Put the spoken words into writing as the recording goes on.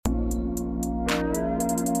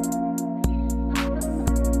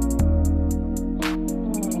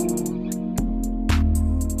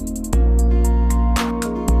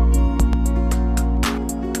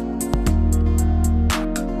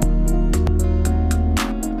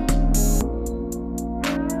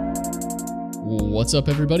What's up,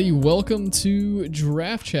 everybody? Welcome to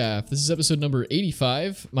Draft Chaff. This is episode number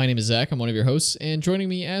 85. My name is Zach. I'm one of your hosts, and joining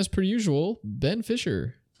me, as per usual, Ben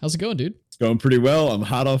Fisher. How's it going, dude? It's going pretty well. I'm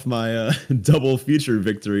hot off my double feature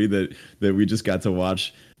victory that we just got to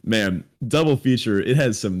watch. Man, double feature, it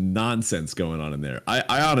has some nonsense going on in there.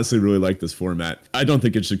 I honestly really like this format. I don't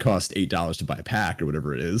think it should cost $8 to buy a pack or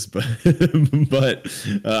whatever it is, but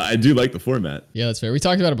I do like the format. Yeah, that's fair. We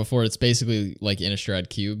talked about it before. It's basically like Innistrad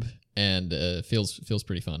Cube, and feels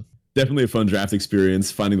pretty fun. Definitely a fun draft experience.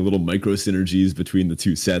 Finding the little micro synergies between the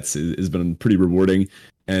two sets has been pretty rewarding.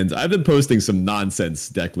 And I've been posting some nonsense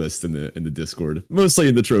deck lists in the Discord, mostly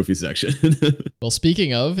in the trophy section. Well,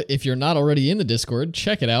 speaking of, if you're not already in the Discord,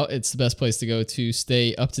 check it out. It's the best place to go to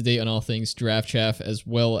stay up to date on all things Draft Chaff, as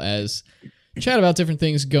well as chat about different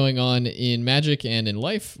things going on in Magic and in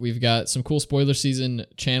life. We've got some cool spoiler season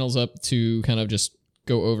channels up to kind of just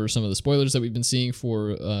go over some of the spoilers that we've been seeing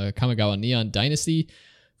for Kamigawa Neon Dynasty.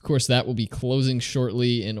 Of course, that will be closing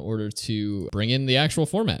shortly in order to bring in the actual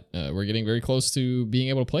format. We're getting very close to being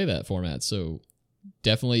able to play that format, so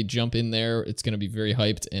definitely jump in there. It's going to be very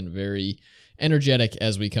hyped and very energetic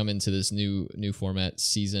as we come into this new format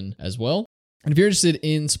season as well. And if you're interested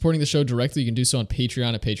in supporting the show directly, you can do so on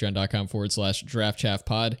Patreon at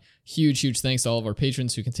patreon.com/draftchaffpod. Huge thanks to all of our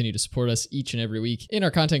patrons who continue to support us each and every week in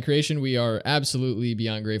our content creation. We are absolutely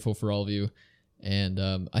beyond grateful for all of you. And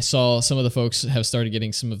I saw some of the folks have started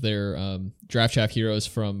getting some of their Draft Chaff heroes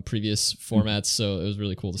from previous formats, so it was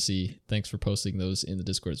really cool to see. Thanks for posting those in the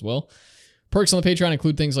Discord as well. Perks on the Patreon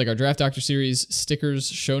include things like our Draft Doctor series, stickers,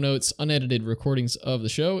 show notes, unedited recordings of the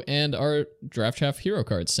show, and our Draft Chaff hero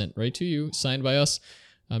cards sent right to you, signed by us.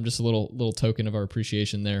 Just a little token of our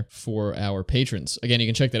appreciation there for our patrons. Again, you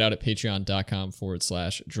can check that out at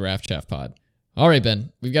patreon.com/draftchaffpod. All right,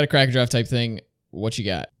 Ben, we've got a crack draft type thing. What you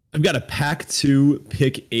got? I've got a pack 2,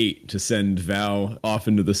 pick 8 to send Vow off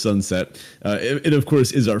into the sunset. It of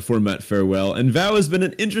course is our format farewell, and Vow has been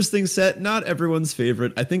an interesting set, not everyone's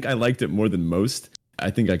favorite. I think I liked it more than most. I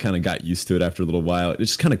think I kind of got used to it after a little while. It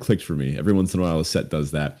just kind of clicked for me. Every once in a while a set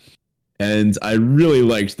does that. And I really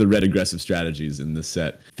liked the red aggressive strategies in this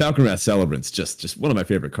set. Falconwrath Celebrants, just one of my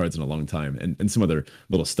favorite cards in a long time. And some other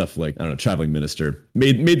little stuff like, I don't know, Traveling Minister.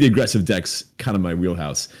 Made the aggressive decks kind of my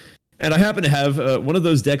wheelhouse. And I happen to have one of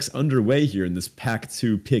those decks underway here in this pack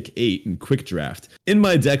 2, pick 8 in quick draft. In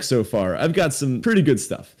my deck so far, I've got some pretty good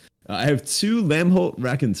stuff. I have 2 Lamholt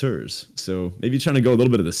Raconteurs, so maybe trying to go a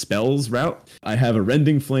little bit of the spells route. I have a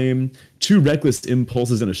Rending Flame, 2 Reckless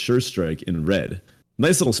Impulses, and a Sure Strike in red.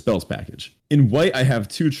 Nice little spells package. In white, I have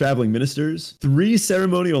 2 Traveling Ministers, 3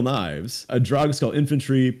 Ceremonial Knives, a Drogskull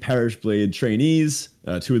Infantry, Parish Blade Trainees,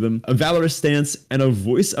 2 of them, a Valorous Stance, and a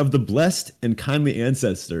Voice of the Blessed and Kindly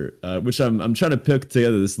Ancestor, which I'm trying to pick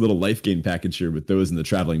together this little life gain package here with those in the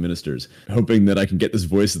Traveling Ministers, hoping that I can get this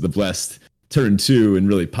Voice of the Blessed turn 2 and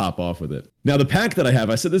really pop off with it. Now, the pack that I have,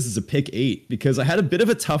 I said this is a pick 8 because I had a bit of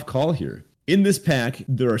a tough call here. In this pack,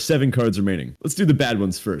 there are 7 cards remaining. Let's do the bad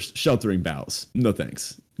ones first. Sheltering Boughs. No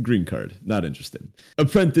thanks. Green card. Not interested.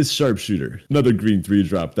 Apprentice Sharpshooter. Another green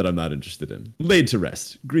 3-drop that I'm not interested in. Laid to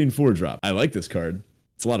Rest. Green 4-drop. I like this card.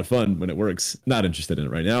 It's a lot of fun when it works. Not interested in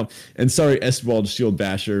it right now. And sorry, Estwald Shield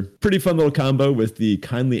Basher. Pretty fun little combo with the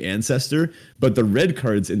Kindly Ancestor, but the red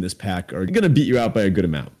cards in this pack are going to beat you out by a good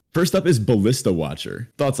amount. First up is Ballista Watcher.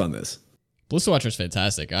 Thoughts on this? Ballista Watcher is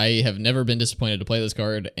fantastic. I have never been disappointed to play this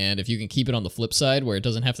card, and if you can keep it on the flip side where it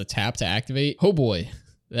doesn't have to tap to activate, oh boy,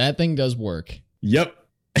 that thing does work. Yep.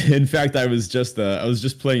 In fact, I was just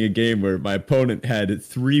playing a game where my opponent had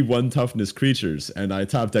 3 1-toughness creatures, and I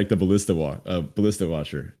top decked a Ballista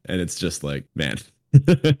Watcher, and it's just like, man.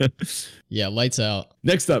 Yeah, lights out.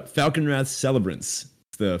 Next up, Falconwrath Celebrants.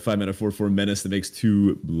 It's the 5-mana 4/4 menace that makes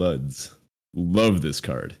 2 bloods. Love this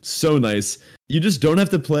card. So nice. You just don't have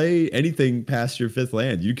to play anything past your 5th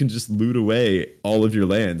land. You can just loot away all of your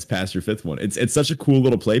lands past your 5th one. It's such a cool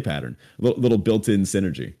little play pattern. Little built-in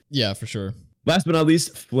synergy. Yeah, for sure. Last but not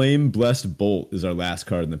least, Flame Blessed Bolt is our last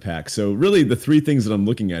card in the pack. So really the 3 things that I'm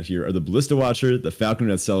looking at here are the Ballista Watcher, the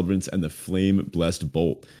Falconwrath Celebrants, and the Flame Blessed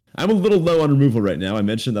Bolt. I'm a little low on removal right now. I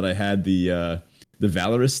mentioned that I had the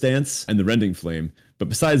Valorous Stance and the Rending Flame. But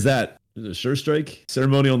besides that, Sure Strike,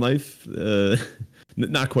 Ceremonial Knife,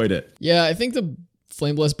 not quite it. Yeah, I think the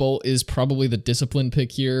Flame Blessed Bolt is probably the discipline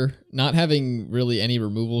pick here. Not having really any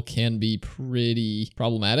removal can be pretty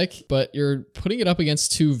problematic, but you're putting it up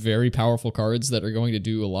against two very powerful cards that are going to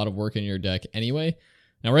do a lot of work in your deck anyway.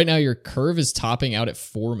 Now, right now, your curve is topping out at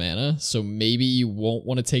 4 mana, so maybe you won't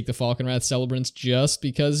want to take the Falkenrath Celebrants just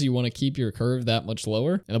because you want to keep your curve that much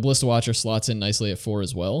lower. And a Ballista Watcher slots in nicely at 4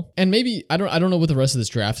 as well. And maybe, I don't know what the rest of this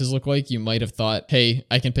draft is look like. You might have thought, hey,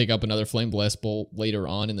 I can pick up another Flame Blessed Bolt later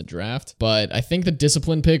on in the draft. But I think the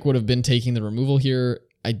Discipline pick would have been taking the removal here.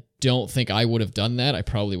 I don't think I would have done that. I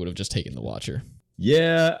probably would have just taken the Watcher.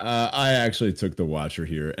 Yeah, I actually took the Watcher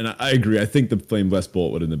here, and I agree. I think the Flame Blessed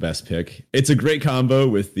Bolt would have been the best pick. It's a great combo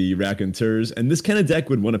with the Raconteurs, and this kind of deck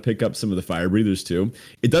would want to pick up some of the Fire Breathers too.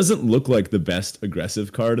 It doesn't look like the best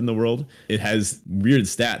aggressive card in the world. It has weird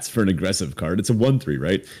stats for an aggressive card. It's a 1/3,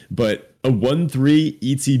 right? But a 1/3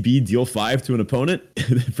 ETB deal 5 to an opponent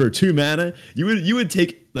for 2 mana, you would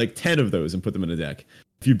take like 10 of those and put them in a deck.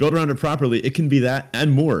 If you build around it properly, it can be that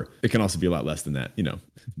and more. It can also be a lot less than that,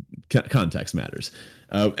 Context matters.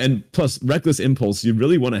 And plus, Reckless Impulse, you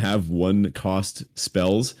really want to have 1-cost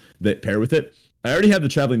spells that pair with it. I already have the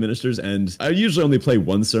Traveling Ministers, and I usually only play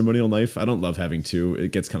 1 Ceremonial Knife. I don't love having 2.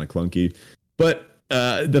 It gets kind of clunky. But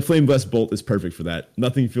the Flame Blessed Bolt is perfect for that.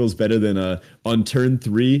 Nothing feels better than on turn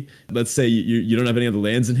 3, let's say you don't have any other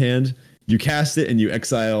lands in hand, you cast it and you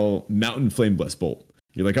exile Mountain Flame Blessed Bolt.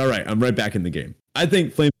 You're like, all right, I'm right back in the game. I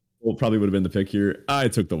think Flame Bolt probably would have been the pick here. I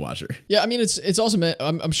took the Watcher. Yeah, I mean, it's also meant,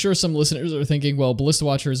 I'm sure some listeners are thinking, well, Ballista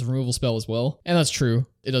Watcher is a removal spell as well. And that's true.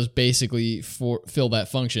 It does basically fill that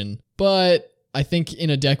function. But I think in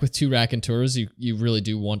a deck with 2 Raconteurs, you really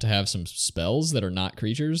do want to have some spells that are not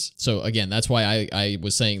creatures. So again, that's why I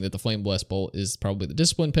was saying that the Flame Blessed Bolt is probably the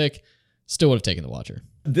discipline pick. Still would have taken the Watcher.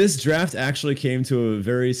 This draft actually came to a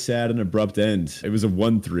very sad and abrupt end. It was a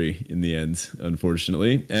 1/3 in the end,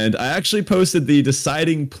 unfortunately. And I actually posted the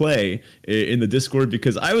deciding play in the Discord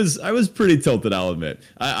because I was pretty tilted, I'll admit.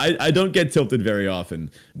 I don't get tilted very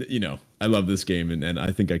often. I love this game and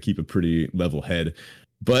I think I keep a pretty level head.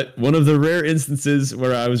 But one of the rare instances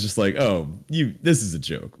where I was just like, oh, this is a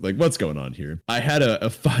joke. Like, what's going on here? I had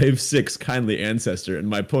a 5/6 Kindly Ancestor, and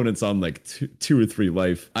my opponent's on like 2 or 3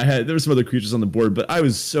 life. There were some other creatures on the board, but I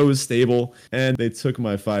was so stable, and they took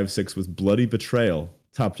my 5/6 with Bloody Betrayal,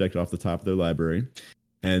 top decked off the top of their library,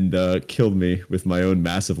 and killed me with my own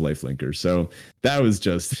massive lifelinker. So that was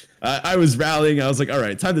just, I was rallying. I was like, all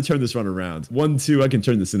right, time to turn this run around. 1/2, I can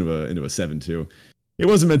turn this into a 7/2. It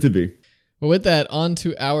wasn't meant to be. Well, with that, on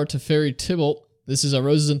to our Teferi Tibalt. This is a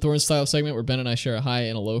Roses and Thorns style segment where Ben and I share a high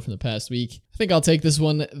and a low from the past week. I think I'll take this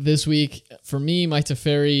one this week. For me, my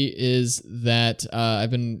Teferi is that I've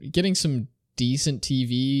been getting some decent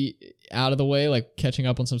TV out of the way, like catching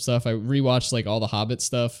up on some stuff. I rewatched like all the Hobbit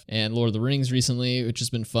stuff and Lord of the Rings recently, which has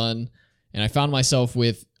been fun. And I found myself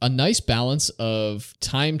with a nice balance of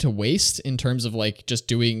time to waste in terms of like just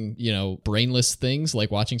doing, brainless things like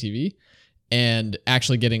watching TV. And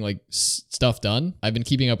actually getting like stuff done. I've been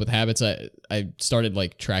keeping up with habits. I started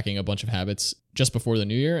like tracking a bunch of habits just before the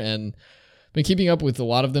new year and been keeping up with a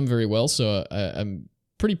lot of them very well. So I'm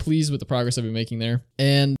pretty pleased with the progress I've been making there.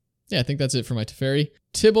 And yeah, I think that's it for my Teferi.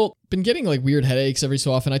 Tibalt, been getting like weird headaches every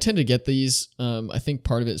so often. I tend to get these. I think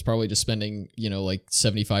part of it is probably just spending, like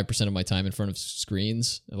 75% of my time in front of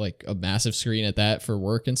screens, like a massive screen at that for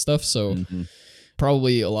work and stuff. So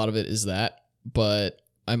probably a lot of it is that. But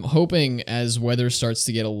I'm hoping as weather starts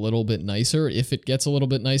to get a little bit nicer, if it gets a little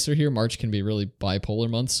bit nicer here, March can be really bipolar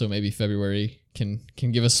month. So maybe February can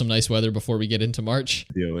give us some nice weather before we get into March.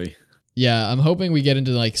 Ideally. Yeah, I'm hoping we get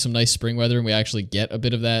into like some nice spring weather and we actually get a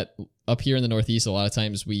bit of that up here in the Northeast. A lot of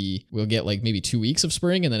times we'll get like maybe 2 weeks of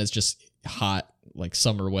spring and then it's just hot like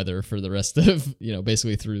summer weather for the rest of,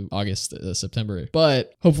 basically through August, September.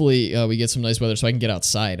 But hopefully we get some nice weather so I can get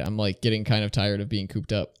outside. I'm like getting kind of tired of being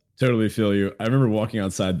cooped up. Totally feel you. I remember walking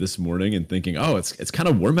outside this morning and thinking, oh, it's kind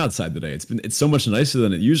of warm outside today. It's so much nicer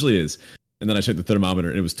than it usually is. And then I checked the thermometer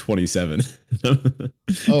and it was 27. Oh,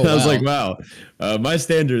 I was like, wow, my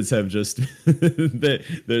standards have just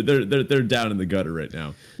they're down in the gutter right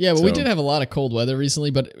now. Yeah, well, we did have a lot of cold weather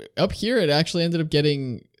recently, but up here it actually ended up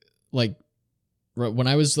getting like when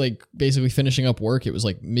I was like basically finishing up work, it was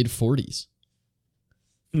like mid 40s.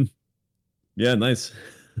 Yeah, nice.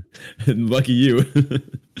 Lucky you.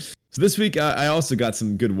 So this week I also got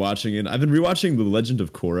some good watching in. I've been rewatching The Legend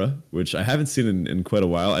of Korra, which I haven't seen in quite a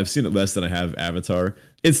while. I've seen it less than I have Avatar.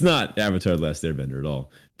 It's not Avatar: The Last Airbender at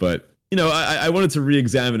all, but I wanted to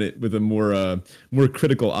re-examine it with a more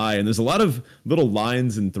critical eye. And there's a lot of little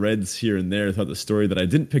lines and threads here and there throughout the story that I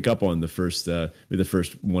didn't pick up on the first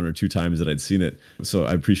 1 or 2 times that I'd seen it. So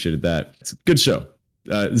I appreciated that. It's a good show.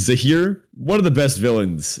 Zahir, one of the best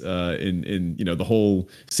villains in the whole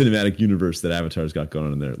cinematic universe that Avatar's got going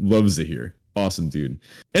on in there. Love Zahir. Awesome dude.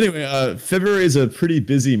 Anyway, February is a pretty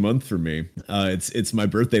busy month for me. It's my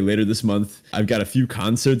birthday later this month. I've got a few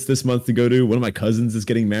concerts this month to go to. One of my cousins is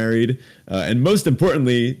getting married, and most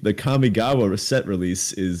importantly, the Kamigawa set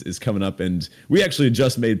release is coming up, and we actually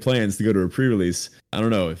just made plans to go to a pre-release. I don't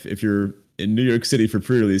know if you're in New York City for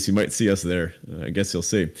pre-release, you might see us there. I guess you'll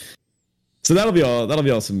see. So that'll be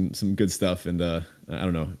all some good stuff, and I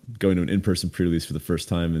don't know, going to an in-person pre-release for the first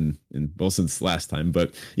time since last time,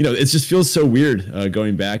 but it just feels so weird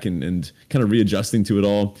going back and kind of readjusting to it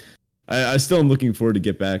all. I still am looking forward to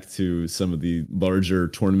get back to some of the larger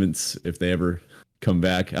tournaments if they ever come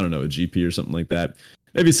back. I don't know, a GP or something like that.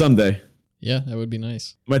 Maybe someday. Yeah, that would be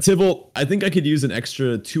nice. My Tibble, I think I could use an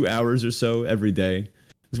extra 2 hours or so every day.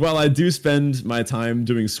 Because while I do spend my time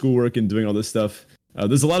doing schoolwork and doing all this stuff,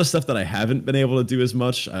 there's a lot of stuff that I haven't been able to do as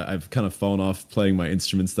much. I've kind of fallen off playing my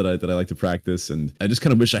instruments that I like to practice, and I just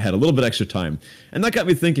kind of wish I had a little bit extra time. And that got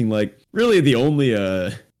me thinking, like, really the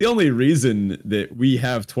only reason that we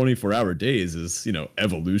have 24-hour days is,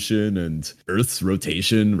 evolution and Earth's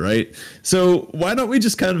rotation, right? So why don't we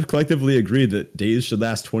just kind of collectively agree that days should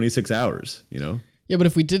last 26 hours, Yeah, but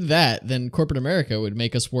if we did that, then corporate America would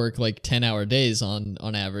make us work like 10-hour days on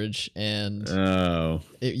average, and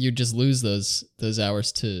you'd just lose those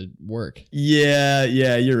hours to work. Yeah,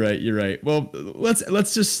 you're right. Well,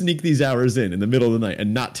 let's just sneak these hours in the middle of the night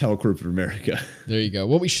and not tell corporate America. There you go.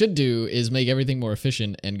 What we should do is make everything more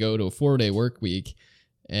efficient and go to a 4-day work week,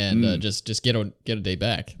 and just get a day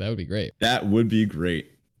back. That would be great. That would be great.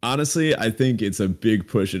 Honestly, I think it's a big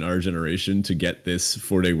push in our generation to get this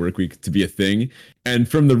 4-day work week to be a thing. And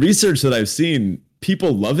from the research that I've seen,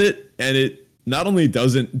 people love it. And it not only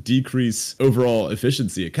doesn't decrease overall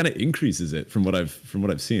efficiency, it kind of increases it from what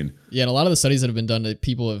I've seen. Yeah, and a lot of the studies that have been done,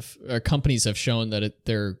 that companies have shown that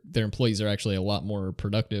their employees are actually a lot more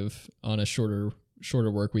productive on a shorter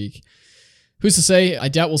work week. Who's to say? I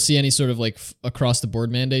doubt we'll see any sort of like across the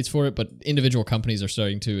board mandates for it, but individual companies are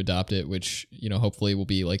starting to adopt it, which, hopefully will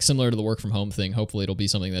be like similar to the work from home thing. Hopefully it'll be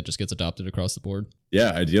something that just gets adopted across the board.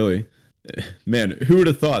 Yeah, ideally. Man, who would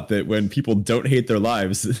have thought that when people don't hate their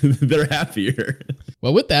lives, they're happier?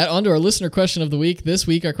 Well, with that, on to our listener question of the week. This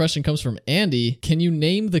week, our question comes from Andy. Can you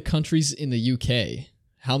name the countries in the UK?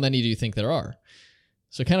 How many do you think there are?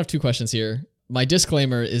 So kind of two questions here. My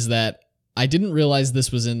disclaimer is that I didn't realize this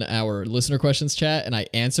was in our listener questions chat, and I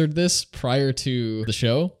answered this prior to the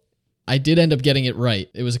show. I did end up getting it right.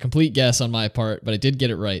 It was a complete guess on my part, but I did get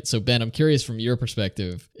it right. So, Ben, I'm curious from your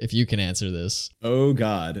perspective if you can answer this. Oh,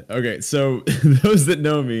 God. Okay, so those that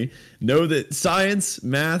know me know that science,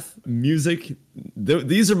 math, music,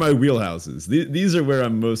 these are my wheelhouses. These are where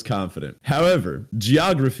I'm most confident. However,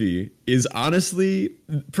 geography is honestly,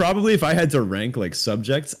 probably if I had to rank like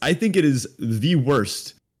subjects, I think it is the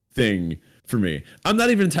worst thing for me. I'm not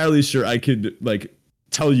even entirely sure I could like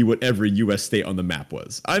tell you what every US state on the map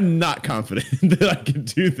was. I'm not confident that I can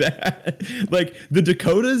do that. Like the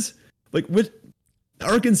Dakotas, like which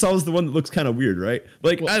Arkansas is the one that looks kind of weird, right?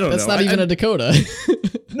 Like well, I don't know. That's not even a Dakota.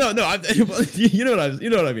 No, you know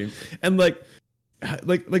what I mean. And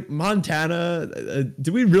like Montana,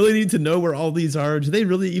 do we really need to know where all these are? Do they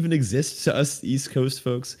really even exist to us East Coast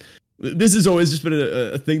folks? This has always just been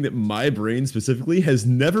a thing that my brain specifically has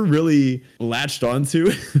never really latched onto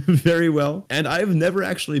very well. And I've never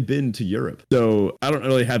actually been to Europe. So I don't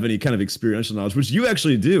really have any kind of experiential knowledge, which you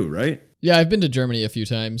actually do, right? Yeah, I've been to Germany a few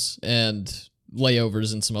times and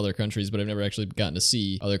layovers in some other countries, but I've never actually gotten to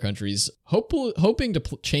see other countries. Hoping to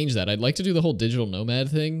change that. I'd like to do the whole digital nomad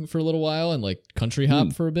thing for a little while and like country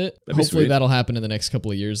hop for a bit. Hopefully that'll happen in the next couple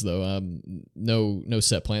of years though. No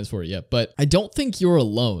set plans for it yet, but I don't think you're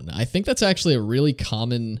alone. I think that's actually a really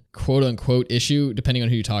common quote unquote issue. Depending on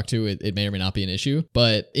who you talk to, it may or may not be an issue,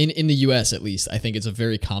 but in the US at least, I think it's a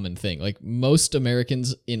very common thing. Like most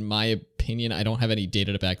Americans, in my opinion, I don't have any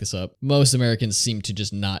data to back this up. Most Americans seem to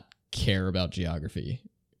just not care about geography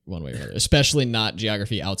one way or another, especially not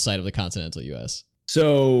geography outside of the continental US.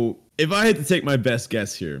 So if I had to take my best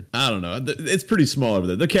guess here, I don't know. It's pretty small over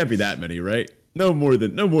there. There can't be that many, right? No more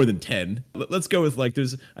than 10. Let's go with like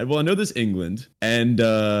I know there's England and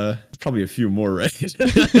probably a few more, right?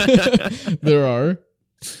 There are.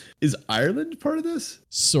 Is Ireland part of this?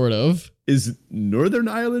 Sort of. Is Northern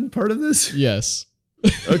Ireland part of this? Yes.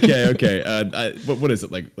 Okay. What is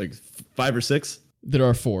it? Like 5 or 6? There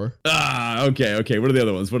are 4. Okay. What are the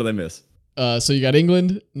other ones? What did I miss? So you got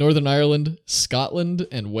England, Northern Ireland, Scotland,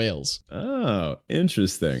 and Wales. Oh,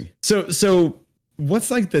 interesting. So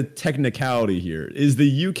what's like the technicality here? Is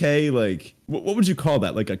the UK like what would you call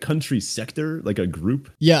that? Like a country sector, like a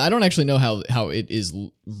group? Yeah, I don't actually know how it is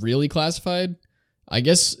really classified. I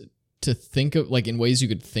guess to think of like in ways you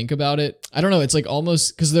could think about it. I don't know. It's like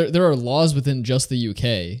almost because there are laws within just the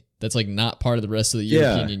UK that's like not part of the rest of the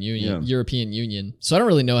European Union. So I don't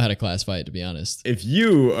really know how to classify it, to be honest. If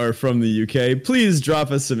you are from the UK, please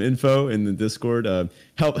drop us some info in the Discord.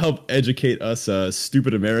 Help educate us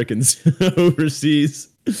stupid Americans overseas.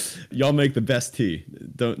 Y'all make the best tea.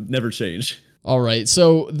 Don't never change. All right.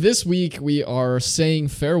 So this week we are saying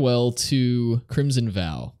farewell to Crimson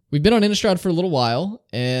Vow. We've been on Innistrad for a little while,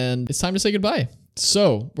 and it's time to say goodbye.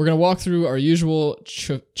 So we're going to walk through our usual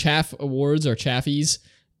chaff awards, our chaffies,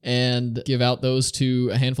 and give out those to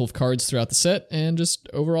a handful of cards throughout the set, and just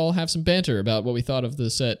overall have some banter about what we thought of the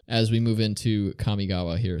set as we move into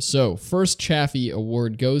Kamigawa here. So first Chaffee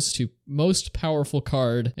award goes to most powerful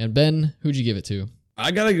card, and Ben, who'd you give it to?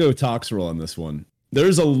 I gotta go Toxrill on this one.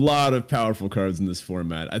 There's a lot of powerful cards in this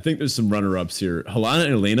format. I think there's some runner-ups here. Halana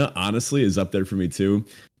and Elena, honestly, is up there for me too.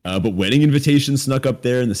 But Wedding Invitation snuck up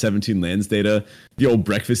there in the 17 lands data. The old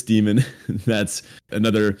Breakfast Demon, that's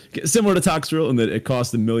another similar to Toxrill in that it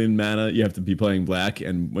costs 1 million mana. You have to be playing black,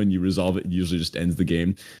 and when you resolve it, it usually just ends the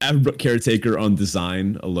game. Averbrook Caretaker on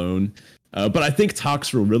design alone. But I think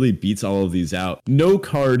Toxrill really beats all of these out. No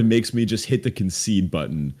card makes me just hit the concede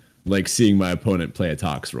button like seeing my opponent play a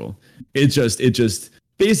Toxrill. It just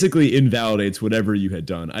basically invalidates whatever you had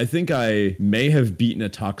done. I think I may have beaten a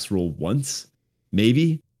Toxrill once,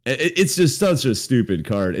 maybe. It's just such a stupid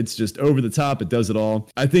card. It's just over the top. It does it all.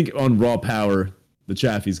 I think on raw power, the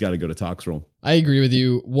Chaffee's got to go to Toxrill. I agree with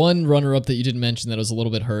you. One runner-up that you didn't mention that I was a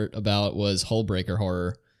little bit hurt about was Hullbreaker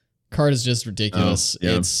Horror. Card is just ridiculous. Oh,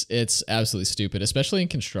 yeah. It's absolutely stupid, especially in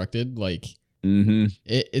constructed. Like, mm-hmm.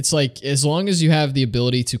 It's like as long as you have the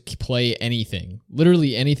ability to play anything,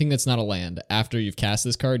 literally anything that's not a land, after you've cast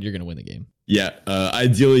this card, you're going to win the game. Yeah.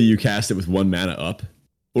 Ideally, you cast it with 1 mana up.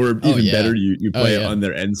 Or even better, you play it on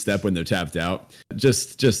their end step when they're tapped out.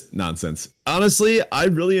 Just nonsense. Honestly, I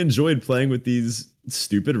really enjoyed playing with these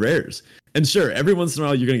stupid rares. And sure, every once in a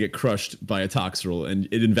while you're going to get crushed by a Toxrill and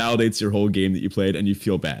it invalidates your whole game that you played and you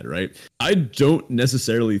feel bad, right? I don't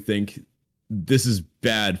necessarily think this is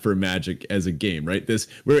bad for Magic as a game, right? This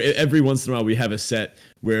where every once in a while we have a set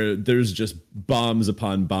where there's just bombs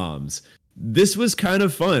upon bombs. This was kind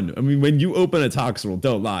of fun. I mean, when you open a Toxrill,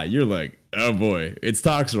 don't lie, you're like, oh boy, it's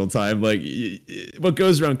Toxrill time. Like, what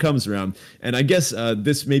goes around comes around. And I guess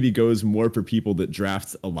this maybe goes more for people that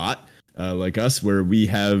draft a lot, like us, where we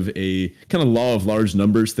have a kind of law of large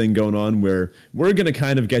numbers thing going on, where we're going to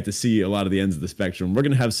kind of get to see a lot of the ends of the spectrum. We're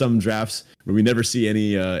going to have some drafts where we never see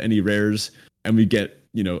any rares, and we get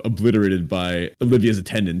obliterated by Olivia's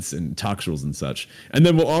Attendants and Toxrills and such. And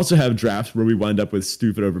then we'll also have drafts where we wind up with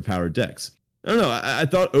stupid overpowered decks. I don't know. I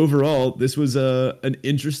thought overall this was an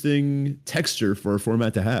interesting texture for a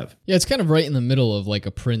format to have. Yeah, it's kind of right in the middle of like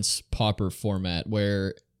a Prince Pauper format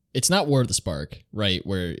where it's not War of the Spark, right?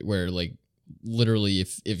 Where like literally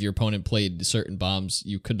if your opponent played certain bombs,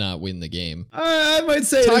 you could not win the game. I might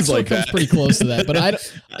say Toxrill it is like comes that. pretty close to that,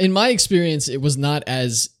 but in my experience, it was not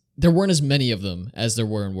as there weren't as many of them as there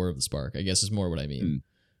were in War of the Spark, I guess is more what I mean.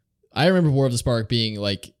 I remember War of the Spark being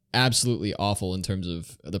like absolutely awful in terms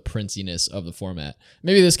of the princiness of the format.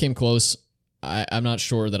 Maybe this came close. I'm not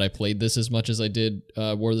sure that I played this as much as I did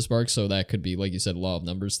War of the Spark, so that could be, like you said, law of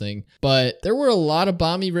numbers thing. But there were a lot of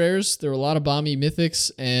bomby rares, there were a lot of bomby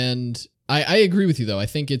mythics, and I agree with you, though. I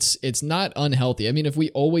think it's not unhealthy. I mean, if we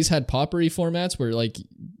always had paupery formats where like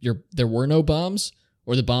there were no bombs,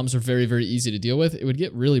 or the bombs are very, very easy to deal with, it would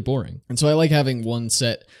get really boring. And so I like having one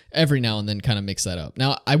set every now and then kind of mix that up.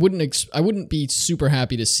 Now, I wouldn't be super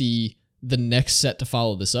happy to see the next set to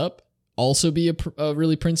follow this up also be a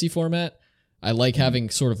really princey format. I like having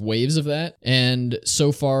sort of waves of that. And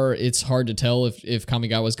so far, it's hard to tell if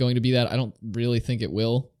Kamigawa is going to be that. I don't really think it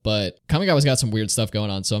will, but Kamigawa's got some weird stuff going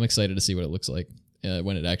on, so I'm excited to see what it looks like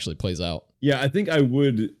when it actually plays out. Yeah, I think I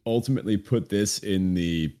would ultimately put this in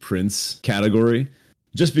the Prince category,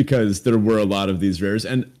 just because there were a lot of these rares.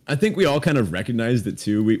 And I think we all kind of recognized it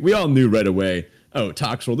too. We all knew right away, oh,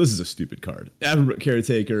 Toxrill, this is a stupid card. Averbrook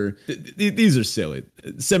Caretaker, these are silly.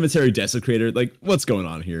 Cemetery Desecrator, like, what's going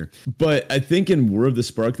on here? But I think in War of the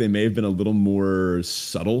Spark, they may have been a little more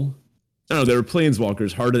subtle. I don't know, they were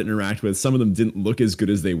planeswalkers, hard to interact with. Some of them didn't look as good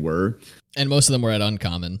as they were. And most of them were at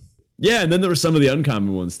uncommon. Yeah, and then there were some of the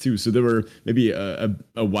uncommon ones too. So there were maybe a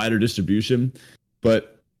wider distribution.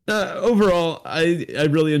 But overall, I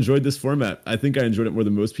really enjoyed this format. I think I enjoyed it more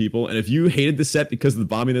than most people. And if you hated the set because of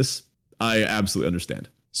the bombiness, I absolutely understand.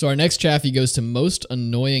 So our next Chaffee goes to most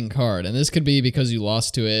annoying card, and this could be because you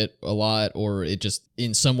lost to it a lot, or it just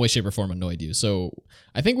in some way, shape, or form annoyed you. So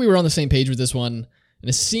I think we were on the same page with this one, and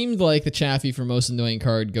it seemed like the Chaffee for most annoying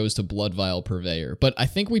card goes to Blood Vial Purveyor, but I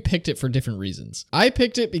think we picked it for different reasons. I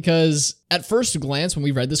picked it because at first glance, when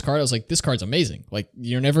we read this card, I was like, this card's amazing. Like,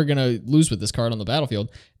 you're never gonna lose with this card on the battlefield.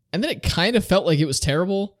 And then it kind of felt like it was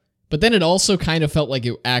terrible. But then it also kind of felt like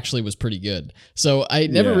it actually was pretty good. So I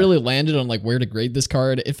never really landed on like where to grade this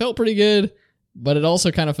card. It felt pretty good, but it also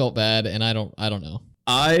kind of felt bad, and I don't know.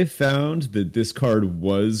 I found that this card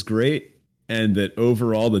was great, and that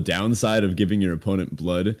overall the downside of giving your opponent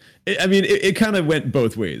blood, it kind of went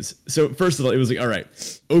both ways. So first of all, it was like, all right,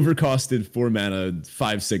 overcosted 4 mana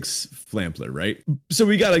 5/6 Flampler, right? So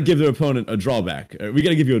we got to give the opponent a drawback. We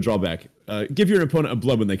got to give you a drawback. Give your opponent a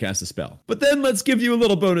blood when they cast a spell. But then let's give you a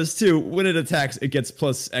little bonus too. When it attacks, it gets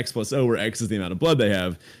plus X+O, where X is the amount of blood they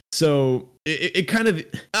have. So it kind of,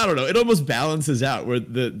 I don't know, it almost balances out where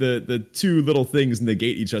the two little things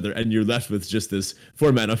negate each other, and you're left with just this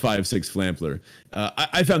 4 mana 5/6 Flampler.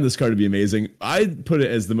 I found this card to be amazing. I put it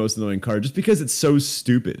as the most annoying card just because it's so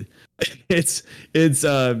stupid. It's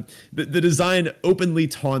the design openly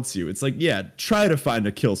taunts you. It's like, yeah, try to find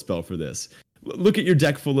a kill spell for this. Look at your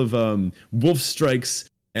deck full of Wolf Strikes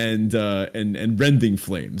and Rending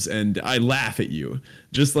Flames, and I laugh at you.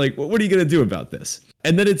 Just like, what are you gonna do about this?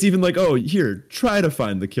 And then it's even like, oh, here, try to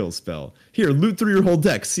find the kill spell. Here, loot through your whole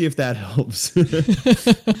deck, see if that helps.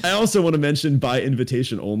 I also want to mention by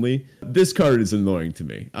invitation only. This card is annoying to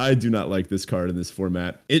me. I do not like this card in this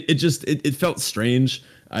format. It felt strange.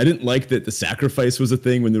 I didn't like that the sacrifice was a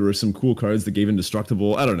thing when there were some cool cards that gave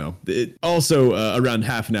indestructible. I don't know. It also, around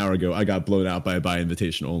half an hour ago, I got blown out by a by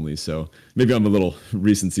invitation only. So maybe I'm a little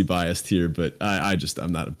recency biased here, but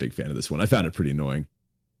I'm not a big fan of this one. I found it pretty annoying.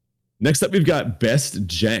 Next up, we've got Best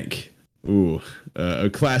Jank. Ooh, a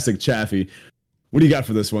classic Chaffee. What do you got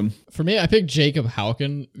for this one? For me, I picked Jacob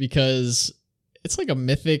Hauken because it's like a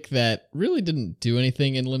mythic that really didn't do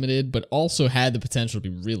anything in limited, but also had the potential to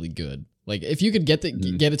be really good. Like, if you could get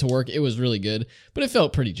it to work, it was really good, but it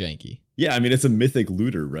felt pretty janky. Yeah, I mean, it's a mythic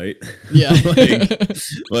looter, right? Yeah.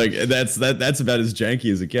 like that's about as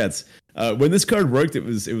janky as it gets. When this card worked, it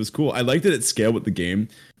was cool. I liked it at scale with the game,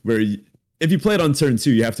 where if you play it on turn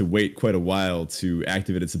 2, you have to wait quite a while to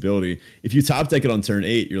activate its ability. If you top deck it on turn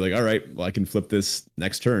 8, you're like, all right, well, I can flip this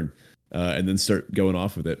next turn, and then start going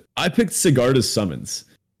off with it. I picked Sigarda's Summons.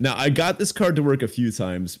 Now, I got this card to work a few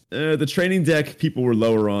times. The training deck, people were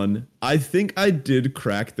lower on. I think I did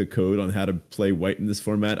crack the code on how to play white in this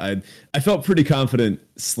format. I felt pretty confident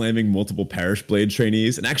slamming multiple Parish Blade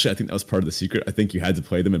trainees. And actually, I think that was part of the secret. I think you had to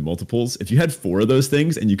play them in multiples. If you had 4 of those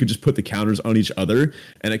things and you could just put the counters on each other,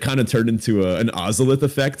 and it kind of turned into an Ozolith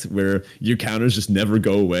effect where your counters just never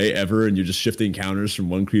go away ever, and you're just shifting counters from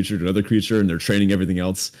one creature to another creature, and they're training everything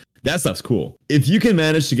else. That stuff's cool. If you can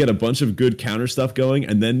manage to get a bunch of good counter stuff going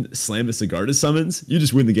and then slam the Sigarda's Summons, you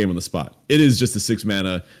just win the game on the spot. It is just a 6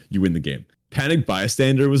 mana, you win the game. Panic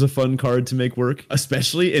Bystander was a fun card to make work,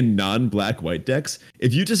 especially in non-black-white decks.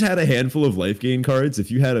 If you just had a handful of life gain cards,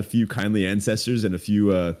 if you had a few Kindly Ancestors and a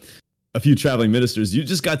few Traveling Ministers, you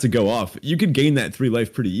just got to go off. You could gain that 3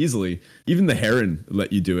 life pretty easily. Even the Heron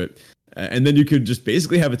let you do it. And then you could just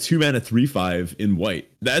basically have a 2 mana 3/5 in white.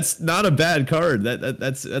 That's not a bad card.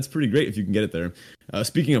 That's pretty great if you can get it there.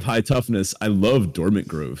 Speaking of high toughness, I love Dormant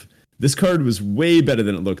Grove. This card was way better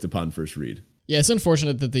than it looked upon first read. Yeah, it's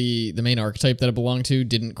unfortunate that the main archetype that it belonged to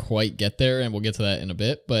didn't quite get there, and we'll get to that in a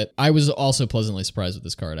bit, but I was also pleasantly surprised with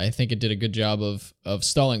this card. I think it did a good job of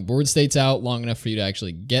stalling board states out long enough for you to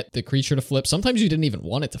actually get the creature to flip. Sometimes you didn't even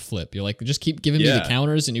want it to flip. You're like, just keep giving me the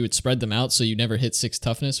counters, and you would spread them out so you never hit 6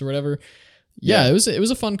 toughness or whatever. Yeah, it was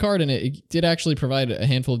a fun card, and it did actually provide a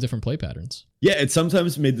handful of different play patterns. Yeah, it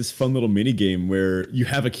sometimes made this fun little mini game where you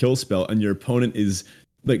have a kill spell, and your opponent is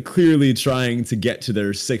like clearly trying to get to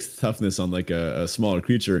their 6th toughness on like a smaller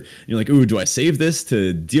creature. And you're like, ooh, do I save this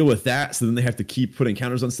to deal with that? So then they have to keep putting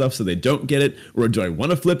counters on stuff so they don't get it. Or do I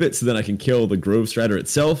want to flip it so then I can kill the Grove Strider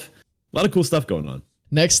itself? A lot of cool stuff going on.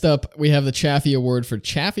 Next up, we have the Chaffee Award for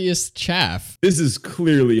Chaffiest Chaff. This is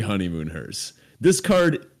clearly Honeymoon Hearse. This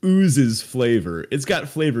card oozes flavor. It's got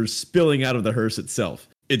flavor spilling out of the hearse itself.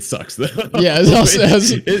 It sucks though. Yeah, it also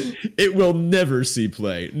has... it will never see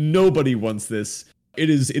play. Nobody wants this. It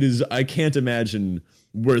is I can't imagine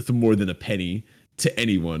worth more than a penny to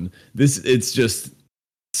anyone. It's just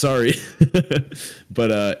sorry.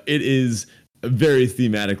 But it is very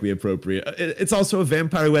thematically appropriate. It's also a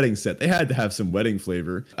vampire wedding set. They had to have some wedding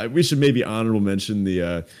flavor. We should maybe honorable mention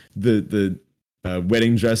the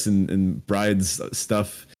wedding dress and bride's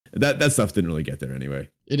stuff. That stuff didn't really get there anyway.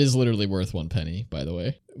 It is literally worth 1 penny, by the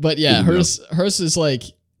way. But yeah, hers is like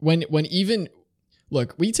when even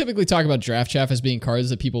look, we typically talk about draft chaff as being cards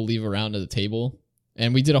that people leave around at the table.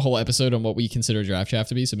 And we did a whole episode on what we consider draft chaff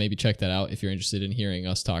to be, so maybe check that out if you're interested in hearing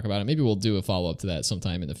us talk about it. Maybe we'll do a follow-up to that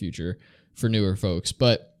sometime in the future for newer folks.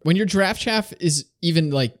 But when your draft chaff is even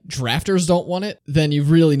like drafters don't want it, then you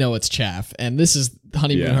really know it's chaff. And this is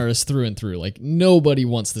Honeymoon Hearse through and through. Like, nobody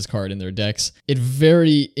wants this card in their decks. It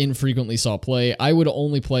very infrequently saw play. I would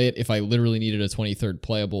only play it if I literally needed a 23rd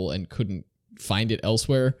playable and couldn't find it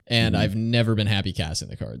elsewhere. And I've never been happy casting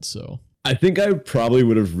the cards, so... I think I probably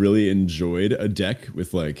would have really enjoyed a deck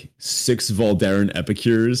with like 6 Voldaren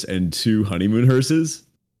Epicures and 2 Honeymoon Hearses.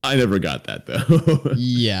 I never got that though.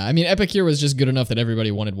 Yeah, I mean, Epicure was just good enough that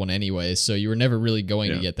everybody wanted one anyway, so you were never really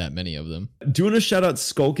going to get that many of them. Do want to shout out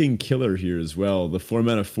Skulking Killer here as well, the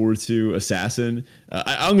 4-mana 4/2 assassin.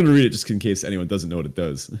 I'm going to read it just in case anyone doesn't know what it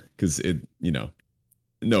does, because it,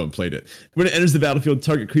 no one played it. When it enters the battlefield,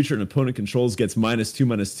 target creature an opponent controls gets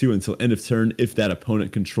 -2/-2 until end of turn if that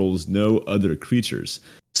opponent controls no other creatures.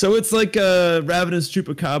 So it's like a Ravenous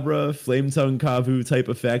Chupacabra, Flametongue Kavu type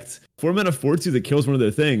effect. 4-mana 4/2 that kills one of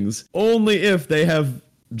their things, only if they have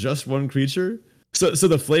just one creature. So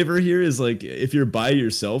the flavor here is like, if you're by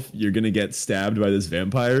yourself, you're going to get stabbed by this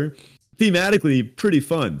vampire. Thematically, pretty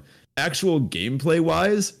fun. Actual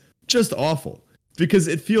gameplay-wise, just awful. Because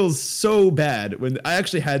it feels so bad when I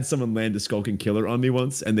actually had someone land a Skulking Killer on me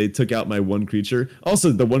once and they took out my 1 creature.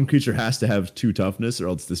 Also, the 1 creature has to have 2 toughness or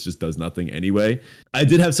else this just does nothing anyway. I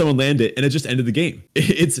did have someone land it and it just ended the game.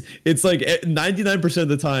 It's like 99% of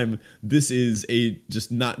the time, this is a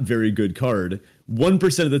just not very good card.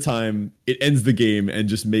 1% of the time, it ends the game and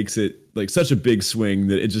just makes it like such a big swing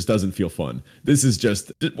that it just doesn't feel fun. This is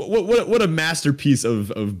just, what a masterpiece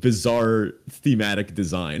of bizarre thematic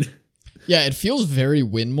design. Yeah, it feels very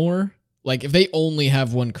Winmore. Like, if they only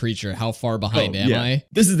have 1 creature, how far behind am I?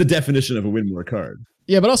 This is the definition of a Winmore card.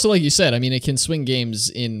 Yeah, but also, like you said, I mean, it can swing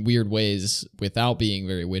games in weird ways without being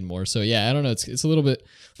very Winmore. So yeah, I don't know. It's a little bit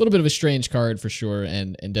of a strange card for sure,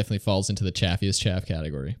 and definitely falls into the chaffiest chaff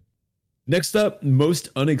category. Next up, most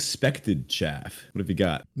unexpected chaff. What have you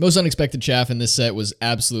got? Most unexpected chaff in this set was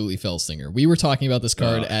absolutely Fellstinger. We were talking about this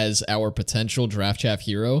card as our potential draft chaff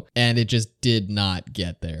hero, and it just did not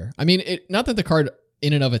get there. I mean, not that the card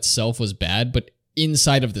in and of itself was bad, but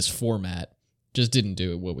inside of this format, just didn't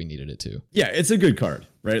do what we needed it to. Yeah, it's a good card,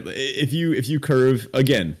 right? If you curve,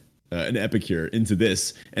 again, an Epicure into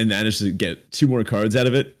this and manage to get 2 more cards out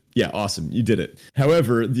of it, yeah, awesome. You did it.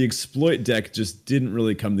 However, the exploit deck just didn't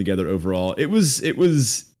really come together overall. It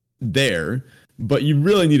was there, but you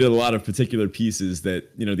really needed a lot of particular pieces that,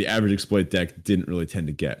 the average exploit deck didn't really tend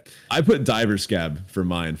to get. I put Diver Scab for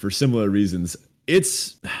mine for similar reasons.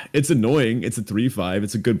 It's annoying. It's a 3/5.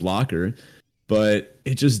 It's a good blocker, but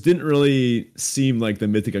it just didn't really seem like the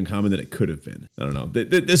mythic uncommon that it could have been. I don't know.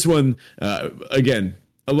 This one, again,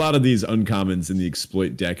 a lot of these uncommons in the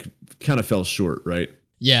exploit deck kind of fell short, right?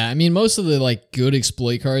 Yeah, I mean, most of the like good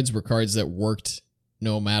exploit cards were cards that worked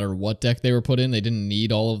no matter what deck they were put in. They didn't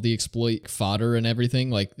need all of the exploit fodder and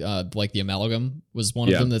everything. Like the Amalgam was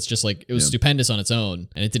one of them that's just like, it was stupendous on its own,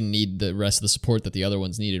 and it didn't need the rest of the support that the other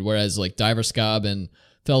ones needed. Whereas like Diver Scab and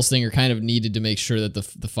Fellstinger kind of needed to make sure that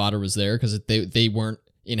the fodder was there, because they weren't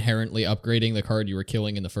inherently upgrading the card you were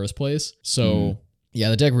killing in the first place. So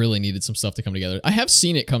yeah, the deck really needed some stuff to come together. I have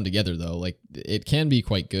seen it come together though. Like, it can be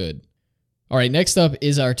quite good. All right, next up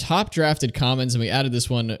is our top drafted commons, and we added this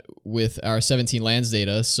one with our 17 lands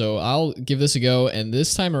data, so I'll give this a go. And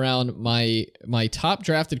this time around, my top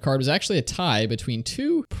drafted card was actually a tie between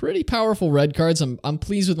 2 pretty powerful red cards. I'm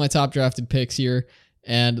pleased with my top drafted picks here,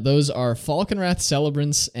 and those are Falconwrath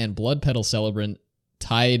Celebrants and Bloodpetal Celebrant,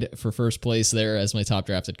 tied for first place there as my top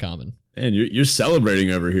drafted common. And you're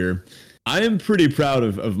celebrating over here. I am pretty proud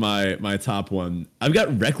of my top one. I've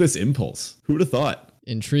got Reckless Impulse. Who would have thought?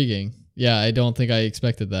 Intriguing. Yeah, I don't think I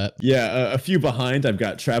expected that. Yeah, a few behind. I've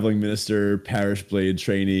got Traveling Minister, Parish Blade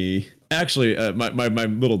Trainee. Actually, my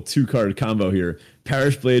little 2-card combo here.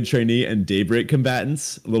 Parish Blade Trainee and Daybreak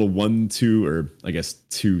Combatants. A little 1-2, or I guess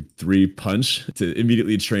 2-3 punch to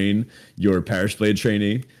immediately train your Parish Blade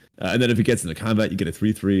Trainee. And then if it gets into combat, you get a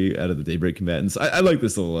 3/3 out of the Daybreak Combatants. I like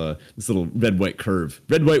this little red-white curve.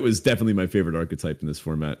 Red-white was definitely my favorite archetype in this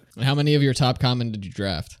format. How many of your top common did you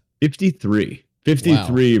draft? 53.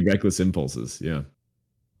 53 Reckless Impulses, yeah.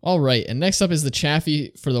 All right, and next up is the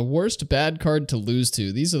Chaffee for the worst bad card to lose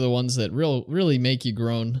to. These are the ones that really make you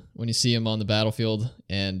groan when you see them on the battlefield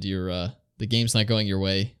and the game's not going your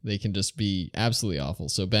way. They can just be absolutely awful.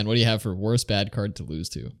 So, Ben, what do you have for worst bad card to lose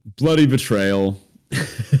to? Bloody Betrayal.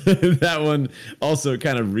 That one also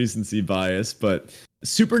kind of recency bias, but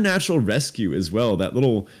Supernatural Rescue as well. That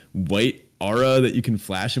little white aura that you can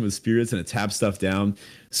flash in with spirits and it taps stuff down.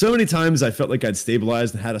 So many times I felt like I'd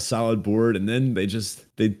stabilized and had a solid board, and then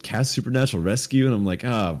they'd cast Supernatural Rescue, and I'm like,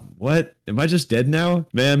 what? Am I just dead now?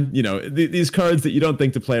 Man, these cards that you don't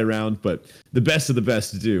think to play around, but the best of the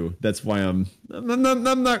best do. That's why I'm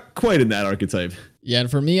not quite in that archetype. Yeah, and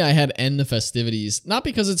for me, I had End the Festivities, not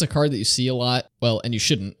because it's a card that you see a lot. Well, and you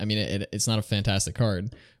shouldn't. I mean, it's not a fantastic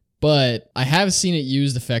card, but I have seen it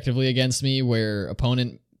used effectively against me where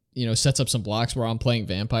opponent sets up some blocks where I'm playing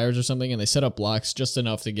vampires or something, and they set up blocks just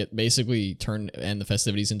enough to get basically turn End the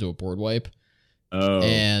Festivities into a board wipe. Oh,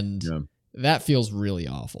 and yeah. That feels really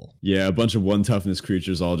awful. Yeah, a bunch of 1 toughness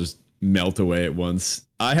creatures all just melt away at once.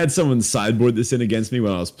 I had someone sideboard this in against me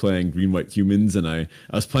when I was playing Green-White Humans, and I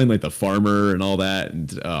was playing like the farmer and all that,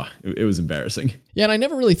 and it was embarrassing. Yeah, and I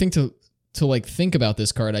never really think to think about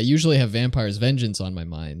this card. I usually have Vampire's Vengeance on my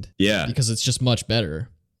mind. Yeah. Because it's just much better.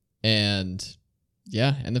 And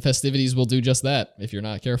yeah, and the Festivities will do just that if you're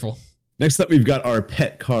not careful. Next up, we've got our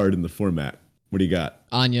pet card in the format. What do you got?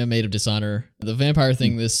 Anya, Maid of Dishonor. The vampire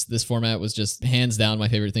thing, this format was just hands down my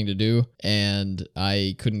favorite thing to do, and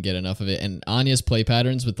I couldn't get enough of it. And Anya's play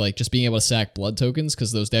patterns with like just being able to sack blood tokens,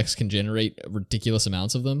 because those decks can generate ridiculous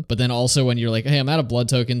amounts of them. But then also when you're like, hey, I'm out of blood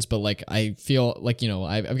tokens, but like I feel like,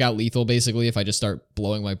 I've got lethal basically if I just start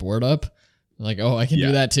blowing my board up. Like, oh, I can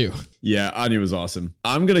do that too. Yeah, Anya was awesome.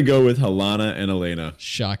 I'm going to go with Halana and Elena.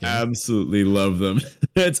 Shocking. Absolutely love them.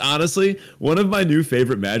 It's honestly one of my new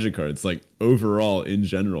favorite Magic cards, like overall in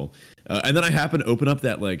general. And then I happen to open up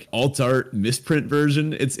that like alt art misprint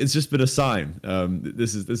version. It's just been a sign.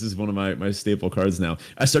 This is one of my staple cards now.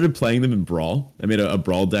 I started playing them in Brawl. I made a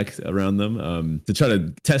Brawl deck around them to try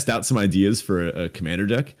to test out some ideas for a commander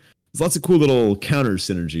deck. There's lots of cool little counter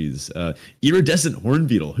synergies. Iridescent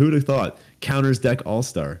Hornbeetle. Who would have thought? Counters deck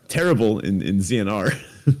all-star. Terrible in ZNR,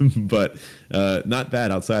 but not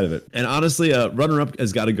bad outside of it. And honestly, runner-up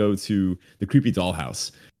has got to go to the Creepy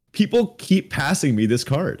Dollhouse. People keep passing me this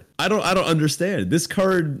card. I don't understand. This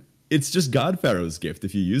card, it's just God Pharaoh's gift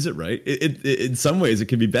if you use it right. It in some ways, it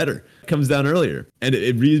can be better. It comes down earlier. And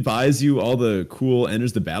it rebuys you all the cool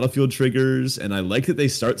enters the battlefield triggers. And I like that they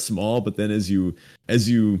start small, but then as you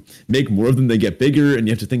make more of them, they get bigger. And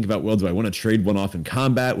you have to think about, well, do I want to trade one off in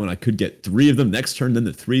combat when I could get 3 of them next turn, then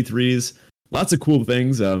the 3/3s? Lots of cool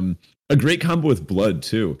things. A great combo with blood,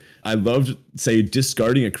 too. I loved, say,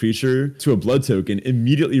 discarding a creature to a blood token,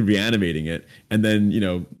 immediately reanimating it, and then,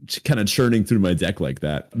 kind of churning through my deck like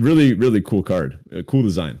that. Really, really cool card. Cool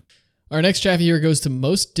design. Our next Chaffee here goes to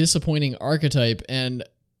most disappointing archetype, and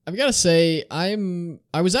I've got to say, I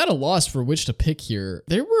was at a loss for which to pick here.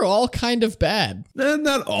 They were all kind of bad.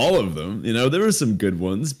 Not all of them. There were some good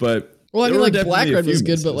ones, but... Well, I mean, like black-red was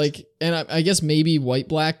good, but like, and I guess maybe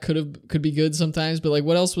white-black could be good sometimes, but like,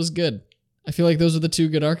 what else was good? I feel like those are the 2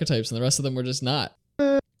 good archetypes, and the rest of them were just not.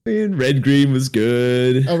 I mean, red-green was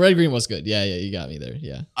good. Oh, red-green was good. Yeah, you got me there.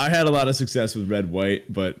 Yeah. I had a lot of success with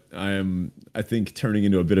red-white, but I think, turning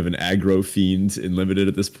into a bit of an aggro fiend in limited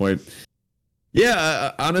at this point.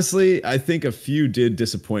 Yeah, honestly, I think a few did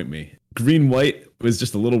disappoint me. Green-white was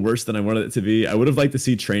just a little worse than I wanted it to be. I would have liked to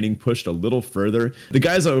see training pushed a little further. The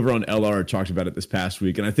guys over on LR talked about it this past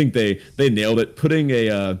week, and I think they nailed it. Putting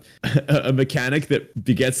a mechanic that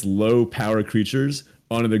begets low power creatures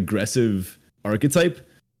on an aggressive archetype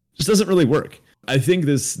just doesn't really work. I think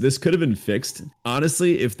this could have been fixed.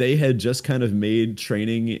 Honestly, if they had just kind of made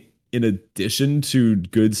training in addition to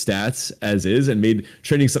good stats as is and made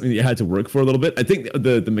training something that you had to work for a little bit, I think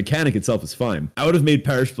the mechanic itself is fine. I would have made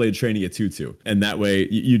Parish Blade training a 2/2, and that way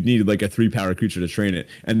you'd need like a 3-power creature to train it,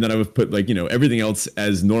 and then I would put like everything else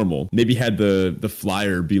as normal. Maybe had the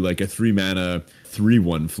flyer be like a 3-mana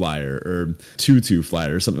 3/1 flyer or 2/2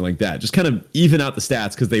 flyer or something like that. Just kind of even out the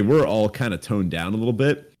stats, because they were all kind of toned down a little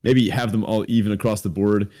bit. Maybe have them all even across the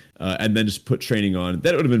board, and then just put training on.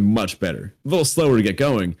 That would have been much better. A little slower to get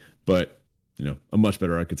going, but a much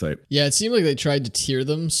better archetype. Yeah, it seemed like they tried to tier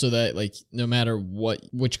them so that like no matter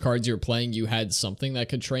which cards you're playing, you had something that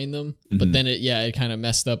could train them. Mm-hmm. But then it kind of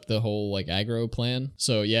messed up the whole like aggro plan.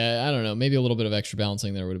 So yeah, I don't know. Maybe a little bit of extra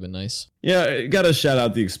balancing there would have been nice. Yeah, gotta shout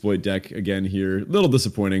out the exploit deck again here. A little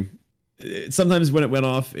disappointing. Sometimes when it went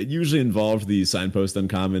off, it usually involved the signpost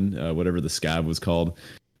uncommon, whatever the scab was called.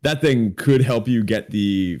 That thing could help you get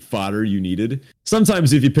the fodder you needed.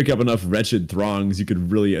 Sometimes if you pick up enough wretched throngs, you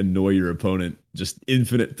could really annoy your opponent. Just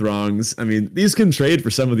infinite throngs. I mean, these can trade for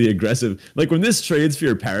some of the aggressive... Like when this trades for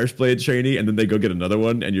your Parish Blade trainee and then they go get another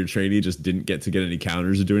one and your trainee just didn't get to get any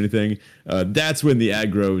counters or do anything, that's when the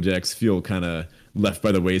aggro decks feel kind of left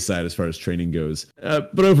by the wayside as far as training goes.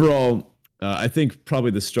 But overall, I think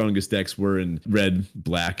probably the strongest decks were in red,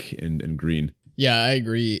 black, and green. Yeah, I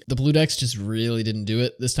agree. The blue decks just really didn't do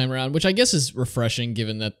it this time around, which I guess is refreshing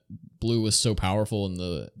given that blue was so powerful in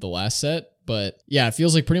the last set. But yeah, it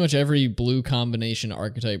feels like pretty much every blue combination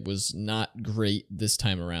archetype was not great this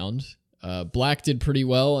time around. Black did pretty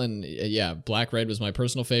well, and yeah, black-red was my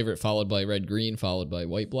personal favorite, followed by red-green, followed by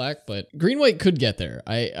white-black, but green-white could get there.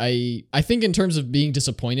 I think in terms of being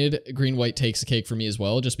disappointed, green-white takes the cake for me as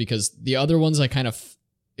well, just because the other ones I kind of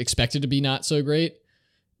expected to be not so great,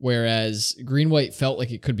 whereas green-white felt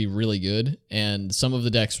like it could be really good, and some of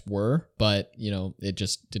the decks were, but, you know, it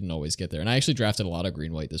just didn't always get there. And I actually drafted a lot of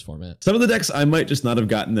green-white this format. Some of the decks I might just not have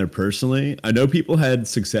gotten there personally. I know people had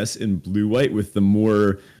success in blue-white with the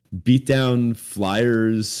more beatdown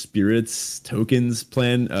flyers, spirits, tokens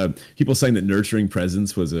plan. People saying that nurturing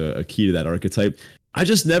presence was a key to that archetype. I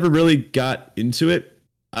just never really got into it.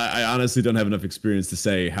 I honestly don't have enough experience to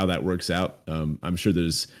say how that works out. I'm sure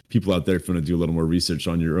there's people out there, if you want to do a little more research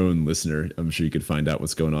on your own, listener, I'm sure you could find out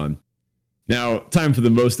what's going on. Now, time for the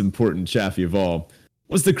most important Chaffee of all.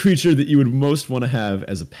 What's the creature that you would most want to have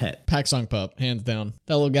as a pet? Pack Song Pup, hands down.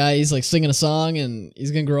 That little guy, he's like singing a song and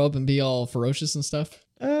he's going to grow up and be all ferocious and stuff.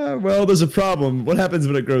 Well, there's a problem. What happens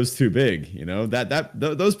when it grows too big? You know,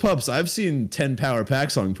 those pups, I've seen 10 power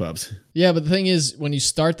Pack Song pups. Yeah, but the thing is, when you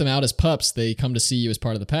start them out as pups, they come to see you as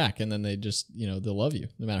part of the pack, and then they just, you know, they'll love you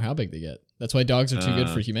no matter how big they get. That's why dogs are too good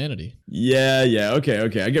for humanity. Yeah. Okay. I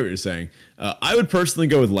get what you're saying. I would personally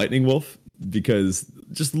go with Lightning Wolf because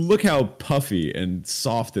just look how puffy and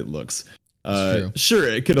soft it looks. Sure,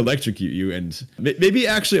 it could electrocute you, and maybe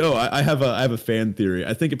actually. I have a fan theory.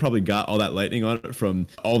 I think it probably got all that lightning on it from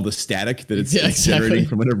all the static that it's generating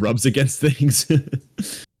from when it rubs against things.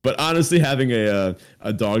 But honestly, having a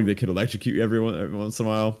dog that could electrocute you every once in a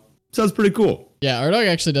while sounds pretty cool. Yeah, our dog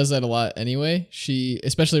actually does that a lot anyway.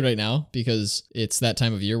 Especially right now, because it's that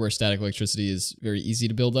time of year where static electricity is very easy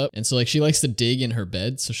to build up. And so like she likes to dig in her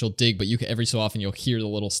bed. So she'll dig, but every so often you'll hear the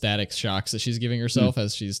little static shocks that she's giving herself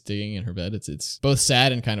as she's digging in her bed. It's both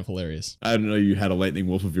sad and kind of hilarious. I didn't know you had a Lightning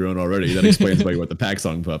Wolf of your own already. That explains why you want the Pack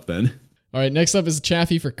Song pup then. All right, next up is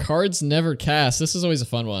Chaffee for cards never cast. This is always a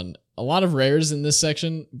fun one. A lot of rares in this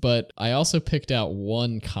section, but I also picked out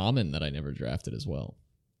one common that I never drafted as well.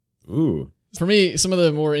 Ooh. For me, some of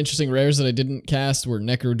the more interesting rares that I didn't cast were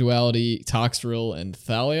Necroduality, Toxrill, and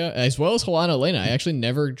Thalia, as well as Helana Elena. I actually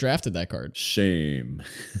never drafted that card. Shame.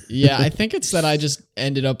 Yeah, I think it's that I just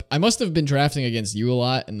ended up... I must have been drafting against you a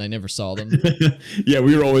lot, and I never saw them. Yeah,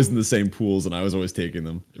 we were always in the same pools, and I was always taking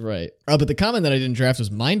them. Right. But the common that I didn't draft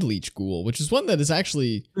was Mind Leech Ghoul, which is one that is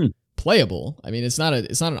actually playable. I mean, it's not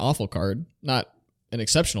an awful card. Not an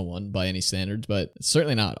exceptional one by any standards, but it's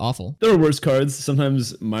certainly not awful. There are worse cards.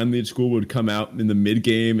 Sometimes Mind Leech Ghoul would come out in the mid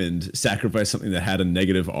game and sacrifice something that had a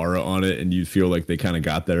negative aura on it, and you'd feel like they kind of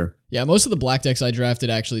got there. Yeah, most of the black decks I drafted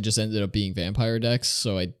actually just ended up being vampire decks,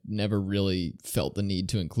 so I never really felt the need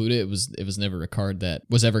to include it. It was never a card that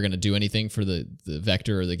was ever going to do anything for the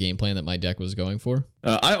vector or the game plan that my deck was going for.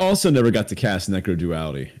 I also never got to cast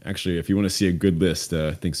Necroduality. Actually, if you want to see a good list,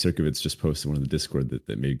 I think Circovitz just posted one in the Discord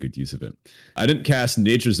that made good use of it. I didn't cast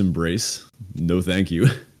Nature's Embrace. No thank you.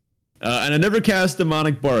 And I never cast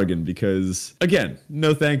Demonic Bargain because, again,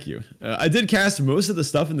 no thank you. I did cast most of the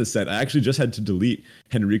stuff in this set. I actually just had to delete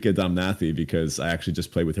Henrika Damnathi because I actually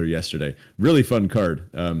just played with her yesterday. Really fun card.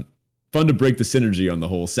 Fun to break the synergy on the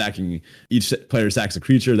whole sacking, each player sacks a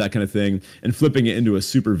creature, that kind of thing, and flipping it into a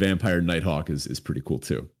super vampire Nighthawk is pretty cool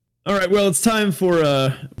too. All right, well, it's time for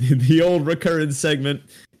the old recurrent segment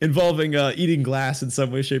involving eating glass in some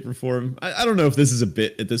way, shape, or form. I don't know if this is a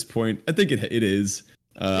bit at this point. I think it is.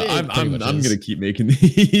 I'm gonna keep making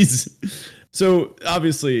these. So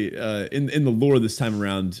obviously, in the lore this time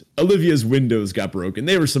around, Olivia's windows got broken.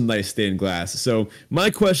 They were some nice stained glass. So my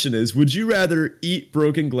question is, would you rather eat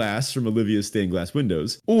broken glass from Olivia's stained glass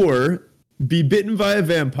windows, or be bitten by a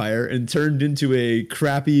vampire and turned into a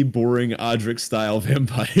crappy, boring Odric-style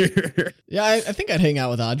vampire? Yeah, I think I'd hang out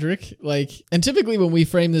with Odric. Like, and typically when we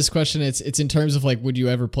frame this question, it's in terms of like, would you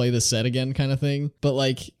ever play this set again, kind of thing. But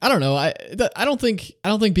like, I don't know. I don't think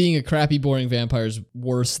being a crappy, boring vampire is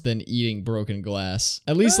worse than eating broken glass.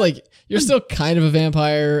 At least like you're still kind of a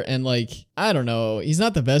vampire, and like I don't know, he's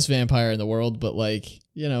not the best vampire in the world, but like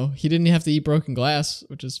you know, he didn't have to eat broken glass,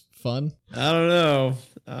 which is fun. I don't know.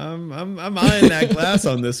 I'm eyeing that glass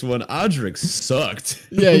on this one. Odric sucked.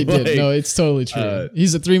 Yeah, he did. No, it's totally true.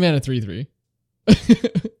 He's a 3-mana 3/3.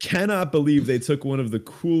 Cannot believe they took one of the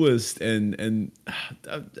coolest and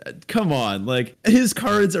come on, like his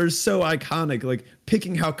cards are so iconic, like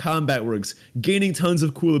picking how combat works, gaining tons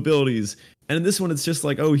of cool abilities, and in this one it's just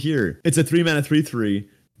like, oh, here it's a 3-mana 3/3.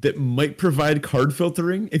 that might provide card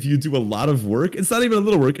filtering if you do a lot of work. It's not even a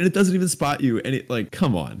little work, and it doesn't even spot you. And it like,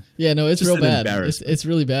 come on. Yeah, no, it's Just real an bad. embarrassment. It's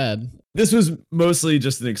really bad. This was mostly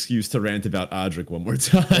just an excuse to rant about Odric one more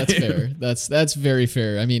time. That's fair. That's very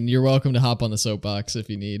fair. I mean, you're welcome to hop on the soapbox if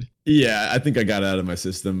you need. Yeah, I think I got it out of my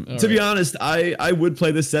system. All to be right. honest, I would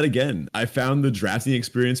play this set again. I found the drafting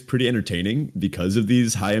experience pretty entertaining because of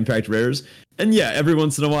these high impact rares. And yeah, every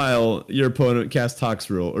once in a while, your opponent casts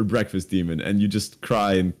Toxrill or Breakfast Demon, and you just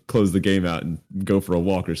cry and close the game out and go for a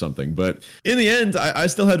walk or something. But in the end, I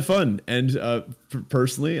still had fun. And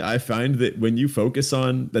personally, I find that when you focus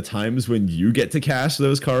on the times when you get to cash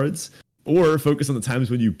those cards, or focus on the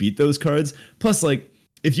times when you beat those cards, plus like,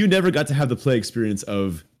 if you never got to have the play experience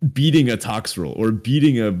of beating a Toxrill or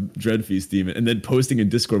beating a Dreadfeast Demon and then posting in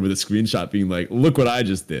Discord with a screenshot being like, look what I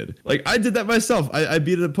just did. Like, I did that myself. I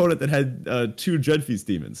beat an opponent that had 2 Dreadfeast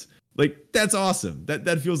Demons. Like, that's awesome.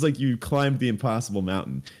 That feels like you climbed the impossible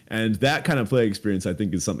mountain. And that kind of play experience, I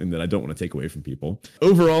think, is something that I don't want to take away from people.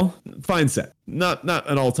 Overall, fine set. Not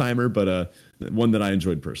an all-timer, but one that I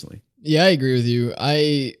enjoyed personally. Yeah, I agree with you.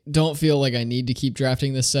 I don't feel like I need to keep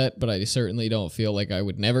drafting this set, but I certainly don't feel like I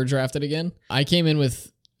would never draft it again. I came in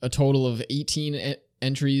with a total of 18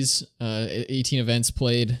 entries, 18 events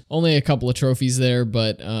played. Only a couple of trophies there,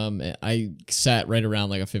 but I sat right around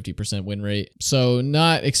like a 50% win rate. So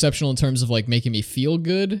not exceptional in terms of like making me feel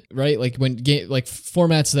good, right? Like when like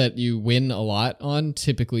formats that you win a lot on,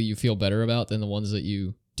 typically you feel better about than the ones that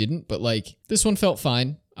you didn't. But like this one felt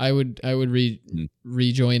fine. I would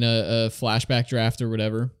rejoin a flashback draft or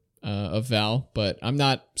whatever of Val, but I'm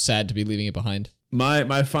not sad to be leaving it behind.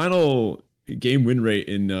 My final game win rate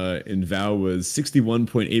in Val was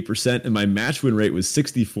 61.8%, and my match win rate was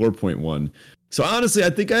 64.1. So honestly, I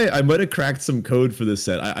think I might have cracked some code for this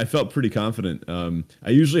set. I felt pretty confident. I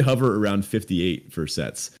usually hover around 58 for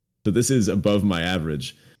sets, so this is above my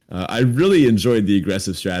average. I really enjoyed the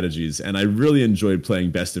aggressive strategies, and I really enjoyed playing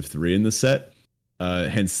best of 3 in the set.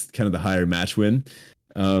 Hence kind of the higher match win.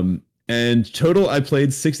 And total, I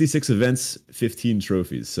played 66 events, 15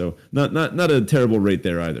 trophies. So not a terrible rate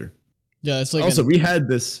there either. Yeah, it's like also we had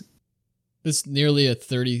this. It's nearly a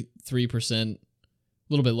 33%, a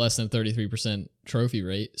little bit less than 33% trophy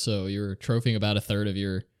rate. So you're trophying about a third of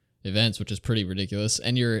your events, which is pretty ridiculous.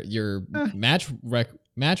 And your match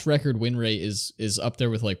record win rate is up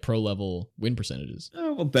there with like pro level win percentages.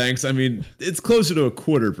 Oh, well, thanks. I mean, it's closer to a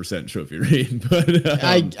 0.25% trophy rate, but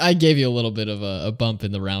I gave you a little bit of a bump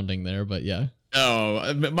in the rounding there, but yeah.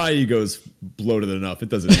 Oh, my ego's bloated enough. It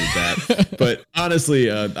doesn't need that. But honestly,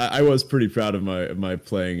 I was pretty proud of my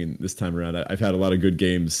playing in this time around. I've had a lot of good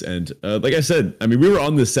games, and like I said, I mean, we were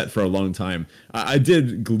on this set for a long time. I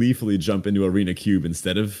did gleefully jump into Arena Cube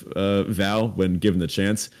instead of Val when given the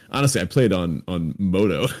chance. Honestly, I played on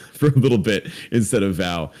Moto for a little bit instead of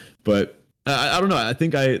Val, but I don't know. I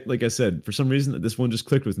think like I said, for some reason, this one just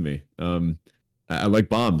clicked with me. I like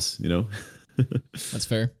bombs, you know. That's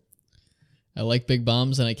fair. I like big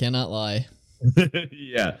bombs, and I cannot lie.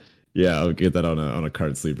 yeah, I'll get that on a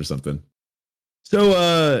card sleeve or something.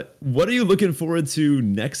 So, what are you looking forward to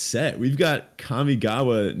next set? We've got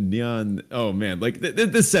Kamigawa Neon. Oh man, like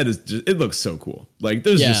this set is it looks so cool. Like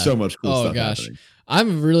there's just so much cool stuff happening.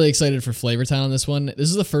 I'm really excited for Flavor Town on this one. This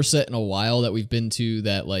is the first set in a while that we've been to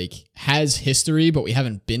that like has history, but we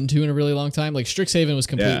haven't been to in a really long time. Like Strixhaven was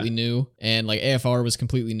completely new, and like AFR was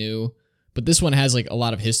completely new. But this one has like a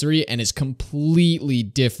lot of history and is completely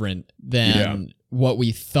different than what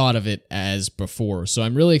we thought of it as before. So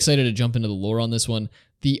I'm really excited to jump into the lore on this one.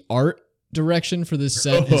 The art direction for this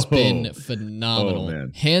set has been phenomenal.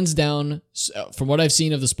 Hands down, from what I've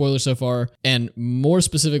seen of the spoilers so far, and more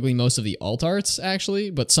specifically most of the alt arts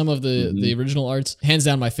actually, but some of the original arts, hands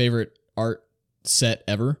down my favorite art set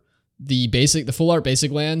ever. The full art basic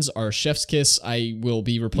lands are Chef's Kiss. I will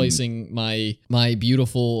be replacing my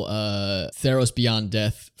beautiful Theros Beyond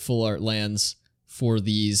Death full art lands for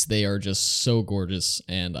these. They are just so gorgeous,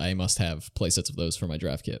 and I must have playsets of those for my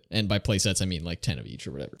draft kit. And by playsets, I mean like 10 of each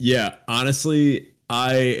or whatever. Yeah, honestly,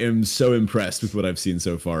 I am so impressed with what I've seen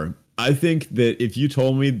so far. I think that if you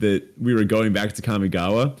told me that we were going back to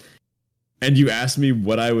Kamigawa, and you asked me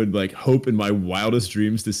what I would like hope in my wildest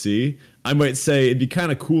dreams to see, I might say it'd be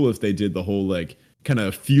kind of cool if they did the whole like kind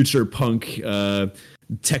of future punk,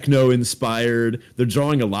 techno inspired. They're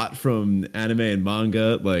drawing a lot from anime and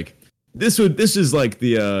manga. Like this is like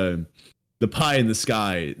the pie in the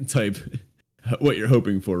sky type what you're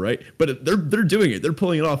hoping for, right? But they're doing it. They're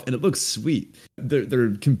pulling it off, and it looks sweet.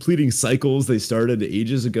 They're completing cycles they started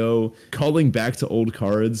ages ago, calling back to old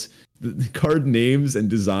cards. The card names and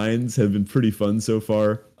designs have been pretty fun so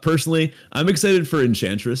far. Personally, I'm excited for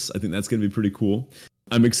Enchantress. I think that's going to be pretty cool.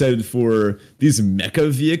 I'm excited for these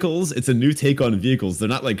mecha vehicles. It's a new take on vehicles. They're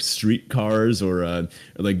not like street cars or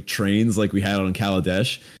like trains like we had on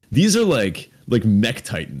Kaladesh. These are like mech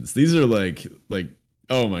titans. These are like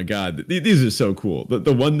oh my god, these are so cool.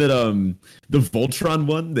 The one that the Voltron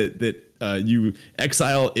one that you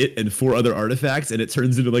exile it and 4 other artifacts and it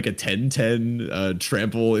turns into like a 10-10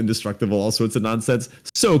 trample indestructible, all sorts of nonsense.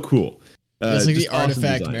 So cool. It's like the Just awesome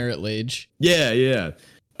artifact design. merit lage. Yeah.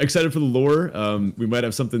 Excited for the lore. We might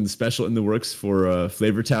have something special in the works for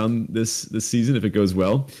Flavor Town this season if it goes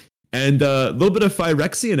well. And a little bit of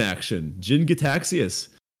Phyrexian action. Jin Gitaxias.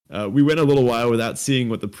 We went a little while without seeing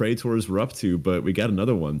what the Praetors were up to, but we got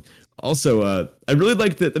another one. Also, I really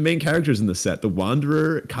like the main characters in the set. The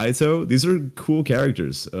Wanderer, Kaito. These are cool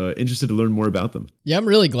characters. Interested to learn more about them. Yeah, I'm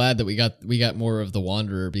really glad that we got more of the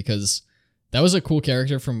Wanderer, because that was a cool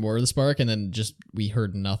character from War of the Spark, and then just we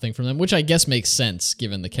heard nothing from them, which I guess makes sense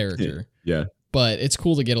given the character. Yeah. But it's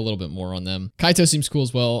cool to get a little bit more on them. Kaito seems cool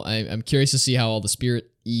as well. I'm curious to see how all the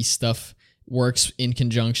Spirit E stuff works in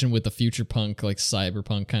conjunction with the future punk, like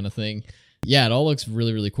cyberpunk kind of thing. Yeah, it all looks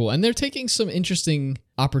really, really cool. And they're taking some interesting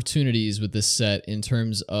opportunities with this set in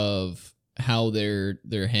terms of how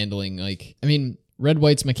they're handling, like, I mean, Red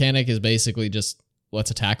White's mechanic is basically just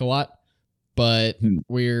let's attack a lot, but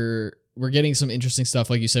we're getting some interesting stuff,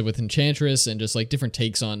 like you said, with Enchantress and just like different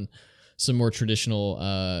takes on some more traditional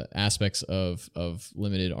aspects of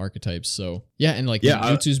limited archetypes. So yeah, and like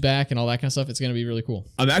Jutsu's back and all that kind of stuff. It's gonna be really cool.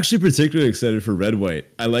 I'm actually particularly excited for Red White.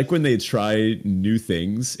 I like when they try new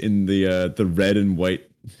things in the red and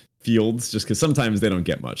white fields, just because sometimes they don't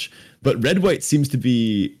get much. But Red White seems to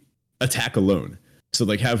be attack alone. So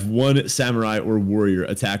like have one samurai or warrior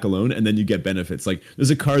attack alone, and then you get benefits. Like there's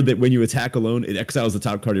a card that when you attack alone, it exiles the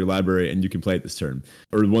top card of your library, and you can play it this turn.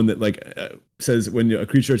 Or one that like says when a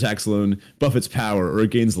creature attacks alone, buff its power, or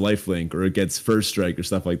it gains lifelink, or it gets first strike, or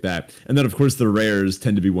stuff like that. And then of course the rares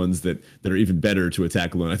tend to be ones that are even better to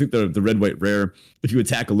attack alone. I think the red white rare, if you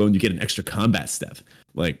attack alone, you get an extra combat step.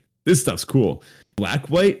 Like this stuff's cool. Black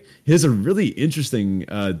white has a really interesting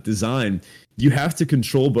design. You have to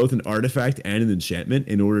control both an artifact and an enchantment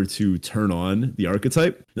in order to turn on the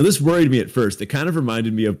archetype. Now, this worried me at first. It kind of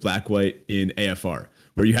reminded me of Black White in AFR,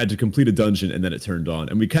 where you had to complete a dungeon and then it turned on.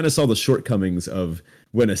 And we kind of saw the shortcomings of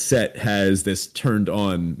when a set has this turned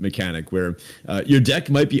on mechanic, where your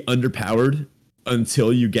deck might be underpowered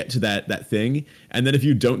until you get to that thing. And then if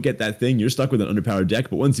you don't get that thing, you're stuck with an underpowered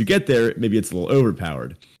deck. But once you get there, maybe it's a little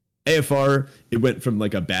overpowered. AFR, it went from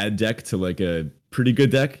like a bad deck to like a pretty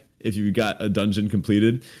good deck if you got a dungeon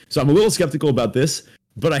completed. So I'm a little skeptical about this,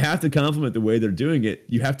 but I have to compliment the way they're doing it.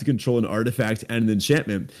 You have to control an artifact and an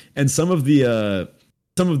enchantment, and some of the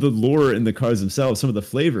lore in the cards themselves, some of the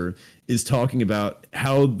flavor is talking about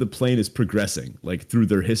how the plane is progressing, like through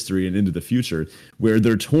their history and into the future, where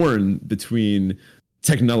they're torn between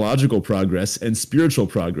technological progress and spiritual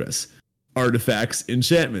progress. Artifacts,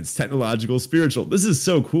 enchantments, technological, spiritual. This is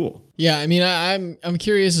so cool. Yeah, I mean, I'm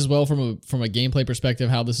curious as well from a gameplay perspective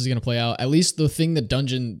how this is going to play out. At least the thing the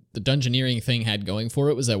dungeoneering thing had going for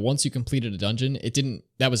it was that once you completed a dungeon,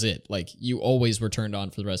 that was it. Like you always were turned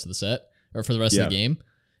on for the rest of the set or for the rest of the game.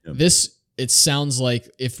 Yeah. This, it sounds like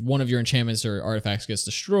if one of your enchantments or artifacts gets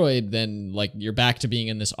destroyed, then like you're back to being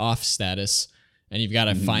in this off status, and you've got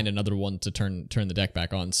to find another one to turn the deck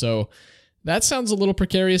back on. So that sounds a little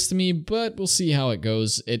precarious to me, but we'll see how it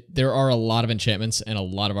goes. There are a lot of enchantments and a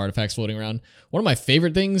lot of artifacts floating around. One of my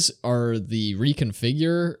favorite things are the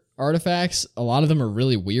reconfigure artifacts. A lot of them are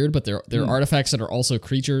really weird, but they're artifacts that are also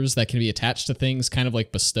creatures that can be attached to things, kind of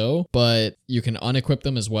like Bestow, but you can unequip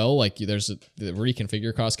them as well. Like the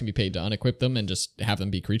reconfigure cost can be paid to unequip them and just have them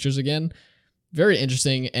be creatures again. Very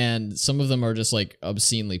interesting, and some of them are just like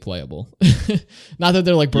obscenely playable. Not that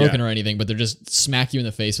they're like broken or anything, but they're just smack you in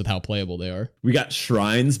the face with how playable they are. We got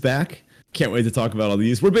shrines back. Can't wait to talk about all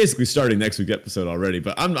these. We're basically starting next week's episode already,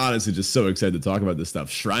 but I'm honestly just so excited to talk about this stuff.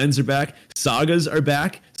 Shrines are back. Sagas are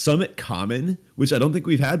back. Summit Common, which I don't think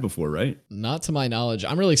we've had before, right? Not to my knowledge.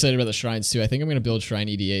 I'm really excited about the shrines too. I think I'm going to build Shrine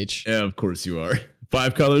EDH. Yeah, of course you are.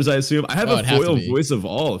 5 colors, I assume. I have a foil Voice of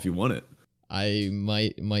All if you want it. I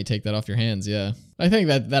might take that off your hands, yeah. I think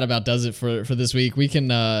that about does it for this week. We can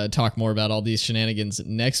talk more about all these shenanigans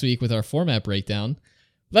next week with our format breakdown.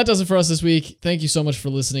 That does it for us this week. Thank you so much for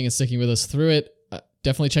listening and sticking with us through it.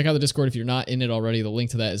 Definitely check out the Discord if you're not in it already. The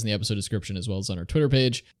link to that is in the episode description as well as on our Twitter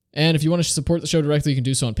page. And if you want to support the show directly, you can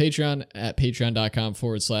do so on Patreon at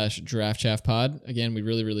patreon.com/draftchaffpod. Again, we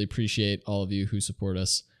really, really appreciate all of you who support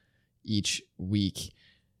us each week.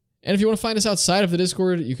 And if you want to find us outside of the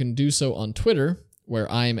Discord, you can do so on Twitter, where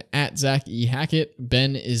I'm at Zach E. Hackett,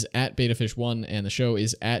 Ben is at BetaFish1, and the show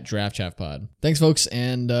is at DraftChaffPod. Thanks, folks,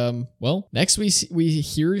 and well, next we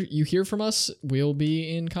hear from us, we'll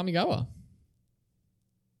be in Kamigawa.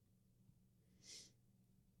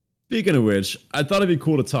 Speaking of which, I thought it'd be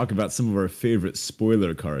cool to talk about some of our favorite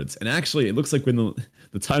spoiler cards. And actually, it looks like when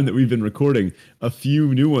the time that we've been recording, a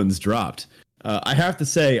few new ones dropped. I have to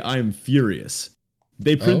say, I am furious.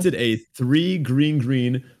 They printed a 3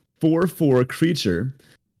 green 4/4 creature.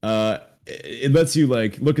 It lets you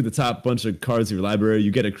like look at the top bunch of cards of your library.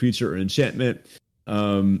 You get a creature or enchantment,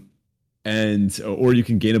 or you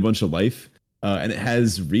can gain a bunch of life. And it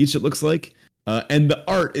has reach. It looks like, and the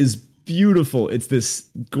art is beautiful. It's this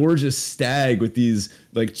gorgeous stag with these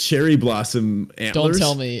like cherry blossom antlers. Don't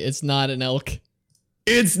tell me it's not an elk.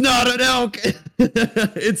 It's not an elk.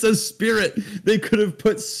 It's a spirit. They could have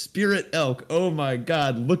put spirit elk. Oh my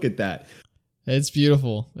god, look at that. It's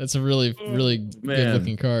beautiful. It's a really good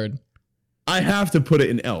looking card. I have to put it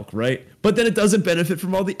in elk, right? But then it doesn't benefit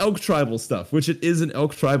from all the elk tribal stuff, which it is an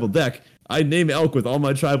elk tribal deck. I name elk with all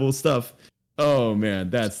my tribal stuff. Oh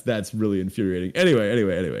man, that's really infuriating.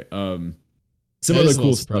 Anyway. Some other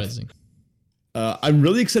cool stuff. I'm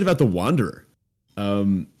really excited about the Wanderer.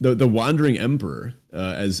 The Wandering Emperor,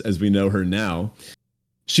 as we know her now.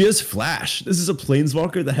 She has flash. This is a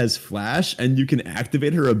planeswalker that has flash, and you can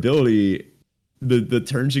activate her ability the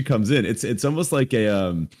turn she comes in. It's almost like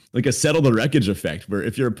a settle the wreckage effect, where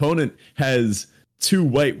if your opponent has 2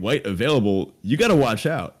 white available, you got to watch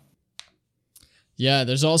out. Yeah,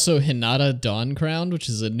 there's also Hinata Dawncrowned, which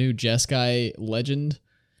is a new Jeskai legend.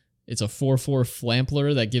 It's a 4/4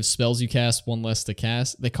 Flampler that gives spells you cast 1 less to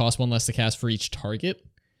cast. They cost 1 less to cast for each target.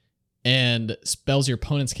 And spells your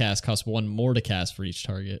opponent's cast cost 1 more to cast for each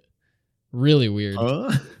target. Really weird.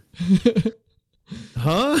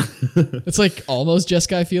 Huh? It's like almost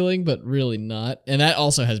Jeskai feeling, but really not. And that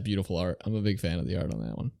also has beautiful art. I'm a big fan of the art on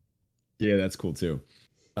that one. Yeah, that's cool too.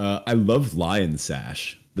 I love Lion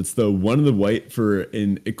Sash. That's the 1 of the white for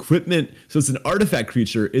an equipment. So it's an artifact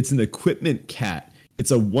creature. It's an equipment cat. It's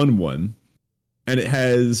a 1/1. And it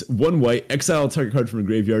has 1 white, exile a target card from a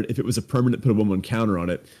graveyard. If it was a permanent, put a 1/1 counter on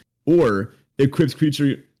it. Or equipped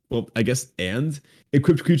creature,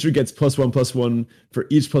 equipped creature gets +1/+1 for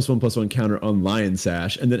each +1/+1 counter on Lion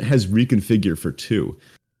Sash. And then it has reconfigure for 2.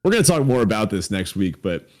 We're going to talk more about this next week,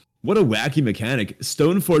 but what a wacky mechanic.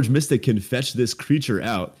 Stoneforge Mystic can fetch this creature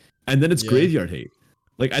out, and then it's graveyard hate.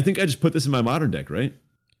 Like, I think I just put this in my modern deck, right?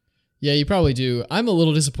 Yeah, you probably do. I'm a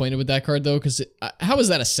little disappointed with that card, though, because how is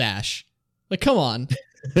that a sash? Like, come on.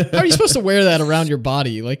 How are you supposed to wear that around your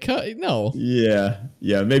body? Like, no. Yeah,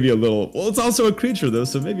 maybe a little. Well, it's also a creature, though,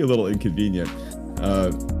 so maybe a little inconvenient.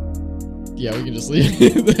 Yeah, we can just leave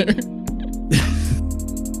it there.